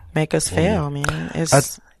like make us fail. Man,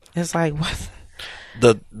 it's like what.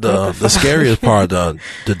 The scariest part of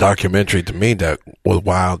the documentary to me that was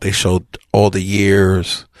wild, they showed all the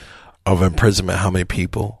years of imprisonment, how many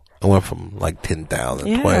people. It went from like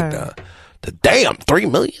 10,000, 20,000 to damn 3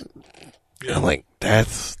 million. Yeah. I'm like,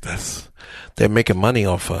 that's they're making money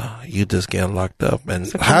off of you just getting locked up. And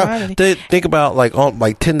how they think about like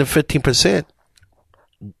 10 to 15%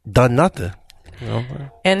 done nothing. You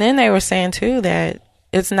know? And then they were saying too that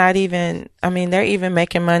it's not even, I mean, they're even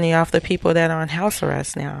making money off the people that are on house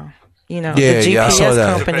arrest now. You know, the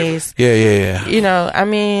GPS companies. Yeah. You know, I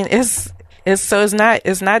mean, it's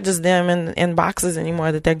not just them in boxes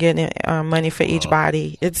anymore that they're getting money for each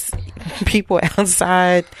body. It's people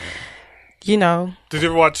outside, you know. Did you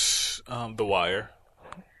ever watch The Wire?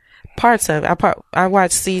 Parts of it. I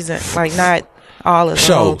watched seasons, like not all of them.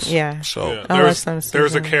 Shows. Yeah. So I watched some seasons. There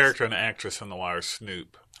was a character, an actress in The Wire,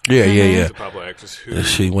 Snoop. Yeah. The popular actress who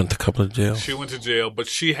she went to a couple of jails. She went to jail, but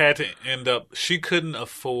she had to end up. She couldn't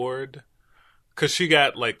afford because she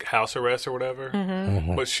got like house arrest or whatever,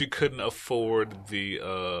 but she couldn't afford the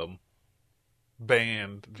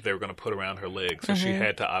band that they were going to put around her leg, so she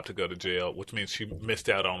had to opt to go to jail, which means she missed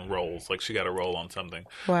out on roles. Like she got a role on something.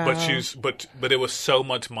 Wow. But it was so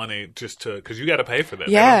much money just to because you got to pay for that.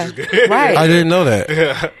 Yeah, right. I didn't know that.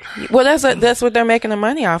 Yeah. Well, that's what they're making the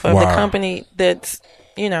money off of. Wow. The company that's.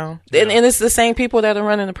 You know, and it's the same people that are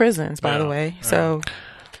running the prisons, by the way. So,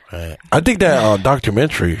 I think that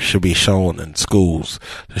documentary should be shown in schools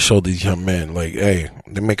to show these young men, like, hey,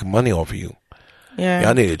 they're making money off of you. Yeah,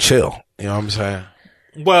 I need to chill. You know what I'm saying?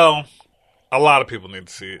 Well, a lot of people need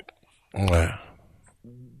to see it. Yeah.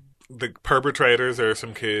 The perpetrators are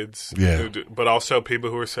some kids, but also people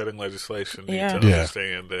who are setting legislation need to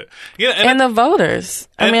understand that. Yeah, and the voters.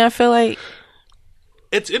 I mean, I feel like.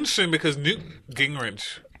 It's interesting because Newt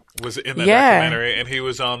Gingrich was in that documentary, and he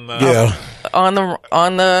was on the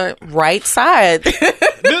on the right side.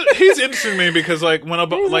 He's interesting to me because, like, when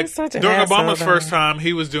during Obama's first time,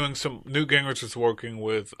 he was doing some. Newt Gingrich was working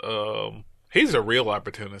with. He's a real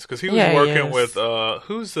opportunist because he was working with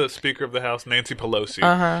who's the Speaker of the House? Nancy Pelosi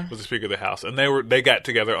was the Speaker of the House, and they got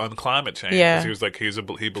together on climate change. Yeah, he was like he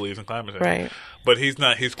believes in climate change, right? But he's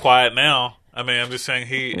not. He's quiet now. I mean, I'm just saying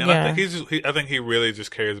I think he really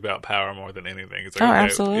just cares about power more than anything. It's like,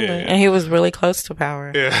 absolutely. Yeah. And he was really close to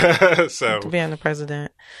power. Yeah. So being the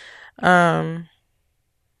president. But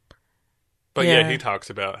he talks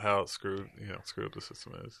about how screwed the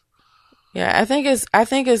system is. Yeah, I think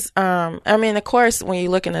it's I mean, of course, when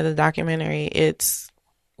you're looking at the documentary, it's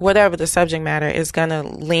whatever the subject matter is going to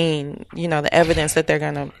lean, you know, the evidence that they're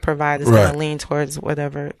going to provide is going to lean towards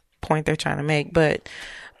whatever point they're trying to make. But,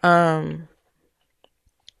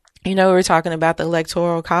 you know, we were talking about the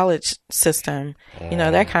electoral college system. You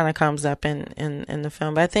know, that kind of comes up in the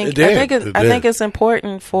film. But I think it's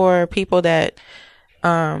important for people that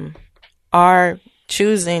are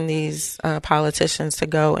choosing these politicians to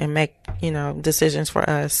go and make, you know, decisions for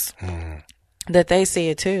us, that they see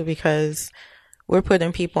it too, because we're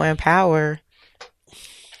putting people in power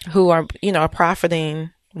who are, you know,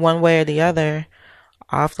 profiting one way or the other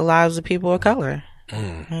off the lives of people of color,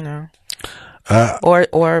 you know.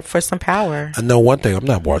 Or for some power. I know one thing. I'm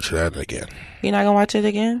not watching that again. You're not gonna watch it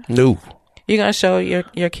again? No. You're gonna show your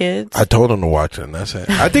kids? I told them to watch it, and that's it.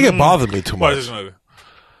 I think it bothered me too much. Watch this movie.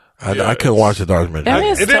 I couldn't watch the documentary.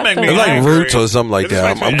 It didn't make me it's like angry. Roots or something like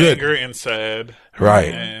that. I'm good. Angry and sad.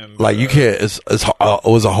 Right. And, like you can't. It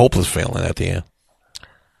was a hopeless feeling at the end.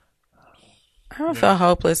 I don't feel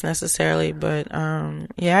hopeless necessarily, but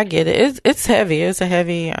yeah, I get it. It's heavy. It's a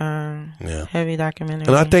heavy heavy documentary.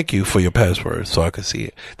 And I thank you for your password so I could see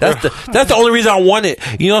it. That's the only reason I want it.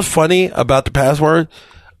 You know what's funny about the password?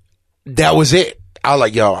 That was it. I was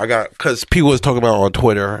like, yo, because people was talking about it on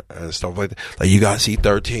Twitter and stuff like that. Like, you got to see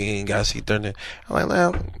 13, you got to see 13. I'm like,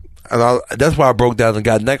 well, that's why I broke down and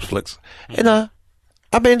got Netflix. And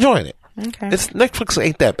I've been enjoying it. Okay. Netflix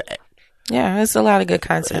ain't that bad. Yeah, it's a lot of good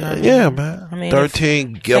content on Yeah, there. man. I mean,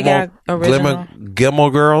 13 got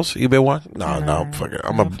Gilmore Girls. You been watching? No, fuck it.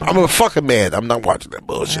 I'm a fucking man. I'm not watching that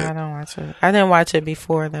bullshit. I don't watch it. I didn't watch it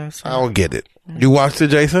before though. So. I don't get it. You watched it,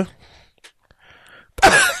 Jason?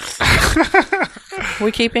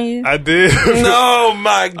 We keeping you? I did. No,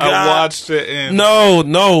 my God. I watched it and No.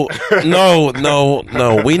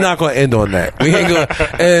 We not gonna end on that. We ain't gonna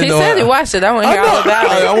end He on. said he watched it. I want to hear all about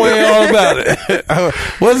it. I want to hear all about it.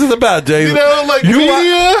 What's it about, Jason? like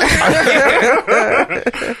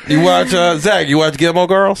You watch Zach? You watch Gilmore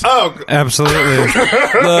Girls? Oh, Absolutely.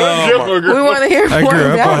 We want to hear I more grew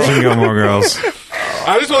up about watching it. Gilmore Girls.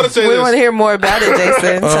 I just want to say We this. want to hear more about it,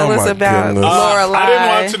 Jason. Tell us my about goodness. Lorelai. I didn't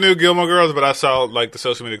watch the new Gilmore Girls, but I saw like the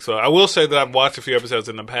social media. So I will say that I've watched a few episodes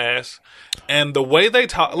in the past, and the way they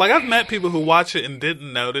talk, like I've met people who watch it and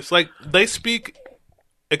didn't notice. Like they speak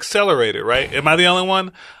accelerated, right? Am I the only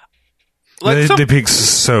one? Like They peak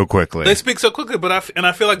so quickly. They speak so quickly, but I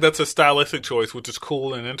feel like that's a stylistic choice, which is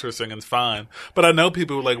cool and interesting and fine. But I know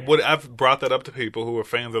people who like what I've brought that up to people who are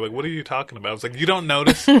fans. They're like, "What are you talking about?" I was like, "You don't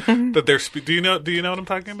notice that they're do you know what I'm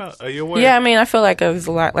talking about? Are you aware?" Yeah, I mean, I feel like it was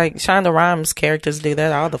a lot. Like Shonda Rhimes characters do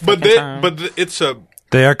that all the fucking time. It's a.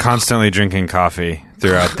 They are constantly drinking coffee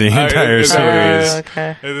throughout the entire it's- series.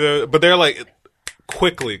 Okay. But they're like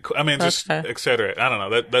quickly. I mean, just Okay. etc. I don't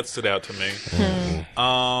know. That stood out to me.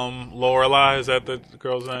 Lorelai, is that the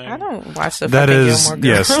girl's name? I don't watch the That fucking is, Gilmore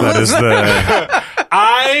Girls. yes, that is the.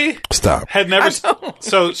 I Stop. had never.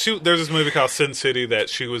 So there's this movie called Sin City that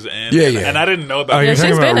she was in. Yeah, and, yeah. and I didn't know Oh, about. you're it.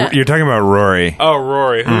 talking she's been about in- you're talking about Rory. Oh,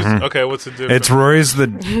 Rory. Who's okay? What's the difference? It's Rory's the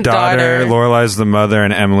daughter, Lorelai's the mother,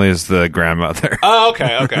 and Emily's the grandmother. Oh,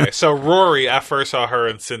 okay. So Rory, I first saw her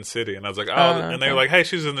in Sin City, and I was like, and they were like, hey,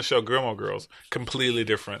 she's in the show Gilmore Girls. Completely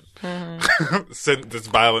different. This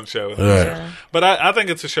violent show. Right. But I think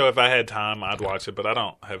it's a show, if I had time, I'd watch it, but I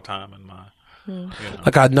don't have time in my...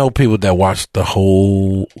 Like I know people that watch the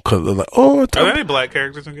whole. Cause they're like, Are there any black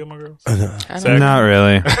characters in Gilmore Girls? Not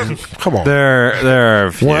really. come on. There are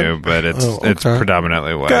a few, What? but it's okay.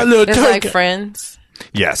 predominantly white. Got a little It's like token. Friends.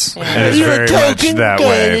 Yes, Yeah. and it's You're very a much token, that got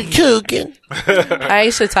way. a token.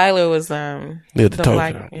 Aisha Tyler was Yeah, the the token.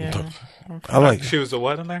 black. Yeah. I like. She was the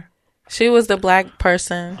what in there? She was the black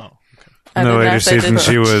person. Oh, I No, did later not say season the-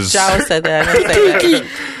 she was- Jawa said that. I didn't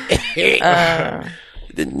say that.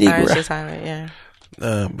 The Negro. Aisha Tyler. Yeah.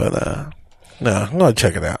 No, I'm gonna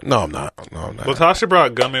check it out. No, I'm not. Latasha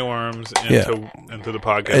brought gummy worms into the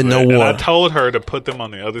podcast, And no and I water. told her to put them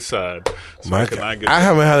on the other side. So My I could God. not get I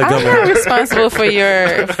haven't had a I'm gummy. not responsible for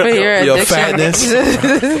your Your addiction. fatness.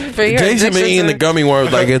 for your Jason been addiction eating to- the gummy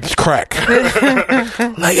worms like it's crack.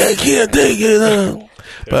 Like I can't take it.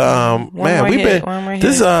 But One man, more we've hit, been one more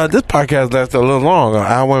this hit. this podcast lasted a little long, an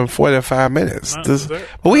hour and 45 minutes. But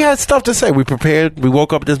we had stuff to say. We prepared. We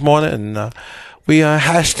woke up this morning and we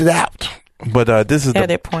hashed it out. But this is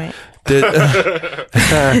Edit point. this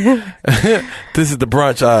is the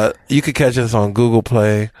brunch. You can catch us on Google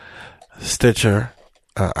Play, Stitcher,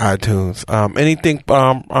 iTunes. Anything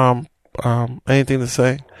to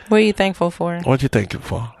say? What are you thankful for? What you thankful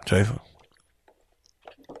for, Jason?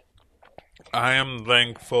 I am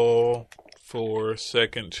thankful for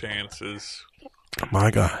second chances.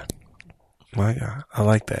 My God, I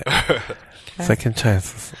like that. Second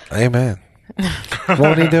chances. Amen.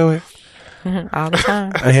 Won't he do it? All the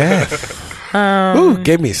time. Yes. Ooh,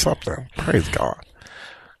 gave me something. Praise God.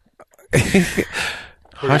 What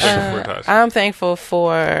are you thankful for, Tasha? I'm thankful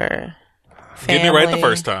for family. Get me right the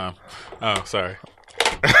first time. Oh, sorry.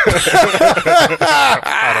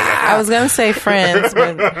 I was gonna say friends,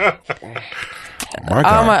 but My all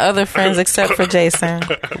God. my other friends except for Jason.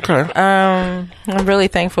 Okay. I'm really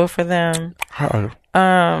thankful for them.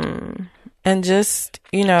 And just,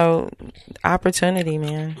 opportunity,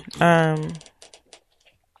 man.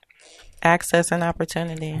 Access and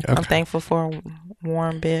opportunity. Okay. I'm thankful for a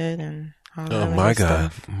warm bed and all that. Oh other my good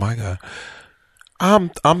God, stuff. my God.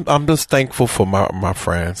 I'm just thankful for my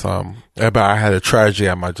friends. I had a tragedy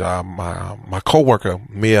at my job. My coworker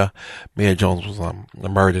Mia Jones was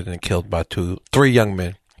murdered and killed by three young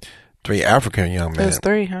men, 3 African young men. It was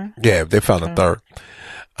 3, huh? Yeah, they found a third.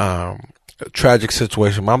 Tragic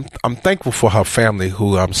situation. I'm thankful for her family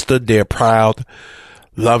who stood there proud,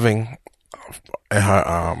 loving, and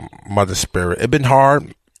her mother's spirit. It's been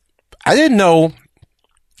hard. I didn't know.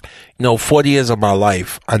 40 years of my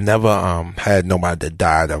life, I never had nobody that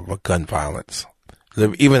died of a gun violence.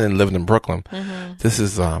 Even in living in Brooklyn, this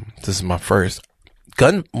is my first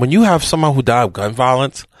gun. When you have someone who died of gun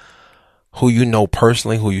violence, who you know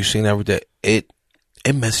personally, who you've seen every day, it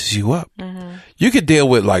messes you up. You could deal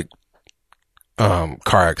with like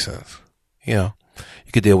car accidents. You know,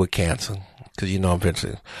 you could deal with cancer because you know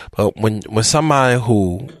eventually. But when somebody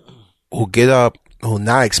who get up, who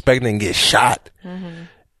not expecting to get shot,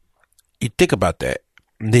 you think about that.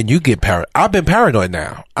 And then you get paranoid. I've been paranoid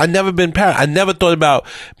now. I never been paranoid. I never thought about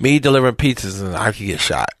me delivering pizzas and I could get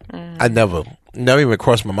shot. I never even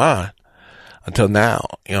crossed my mind until now.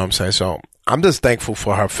 You know what I'm saying? So I'm just thankful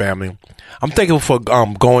for her family. I'm thankful for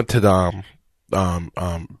going to the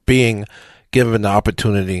being given the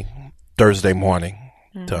opportunity Thursday morning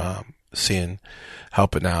to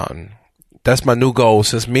helping out, and that's my new goal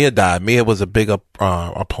since Mia died. Mia was a big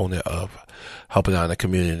opponent of helping out in the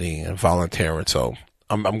community and volunteering. So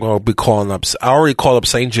I'm going to be calling up. I already called up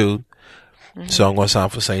St. Jude, so I'm going to sign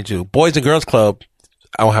for St. Jude. Boys and Girls Club,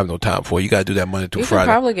 I don't have no time for. You got to do that Monday through Friday. You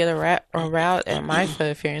could probably get a route at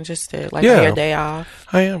MIFA if you're interested, like on your day off.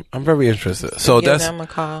 I am. I'm very interested. So give them a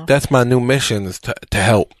call. That's my new mission is to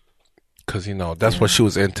help, because you know that's what she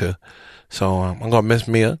was into. So I'm gonna miss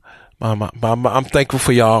Mia. I'm thankful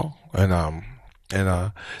for y'all, and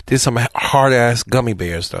did some hard ass gummy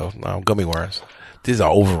bears though. Gummy worms. These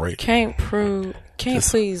are overrated. Can't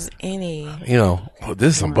please any. You know,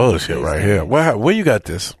 this is some bullshit right here. Where you got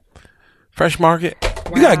this? Fresh Market. Wow.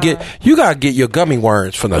 You gotta get your gummy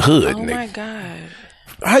worms from the hood. Oh nigga. My god.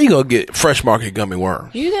 How you gonna get Fresh Market gummy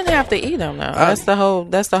worms? You didn't have to eat them though. That's the whole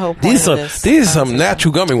point. These are some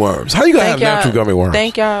natural gummy worms. How you gonna have natural gummy worms?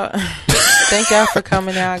 Thank y'all. Thank y'all for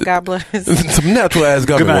coming out. God bless. Some natural ass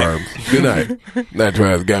gummy worms. Good night.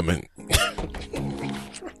 Natural ass gummy.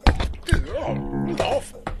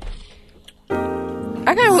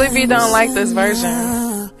 I can't believe you don't like this version.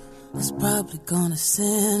 I was probably gonna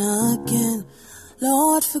sin again.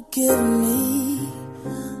 Lord, forgive me.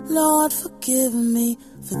 Lord, forgive me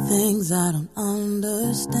for things I don't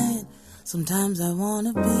understand. Sometimes I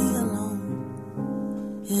wanna be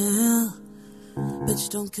alone. Yeah. Bitch,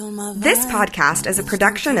 don't kill my vibe. This podcast is a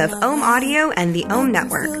production of Ohm Audio and the Ohm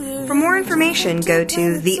Network. For more information, go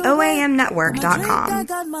to theoamnetwork.com. I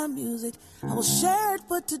got my music. I will share it,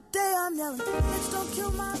 but today I'm yelling. Bitch, don't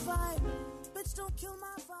kill my vibe. Bitch, don't kill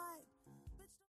my vibe.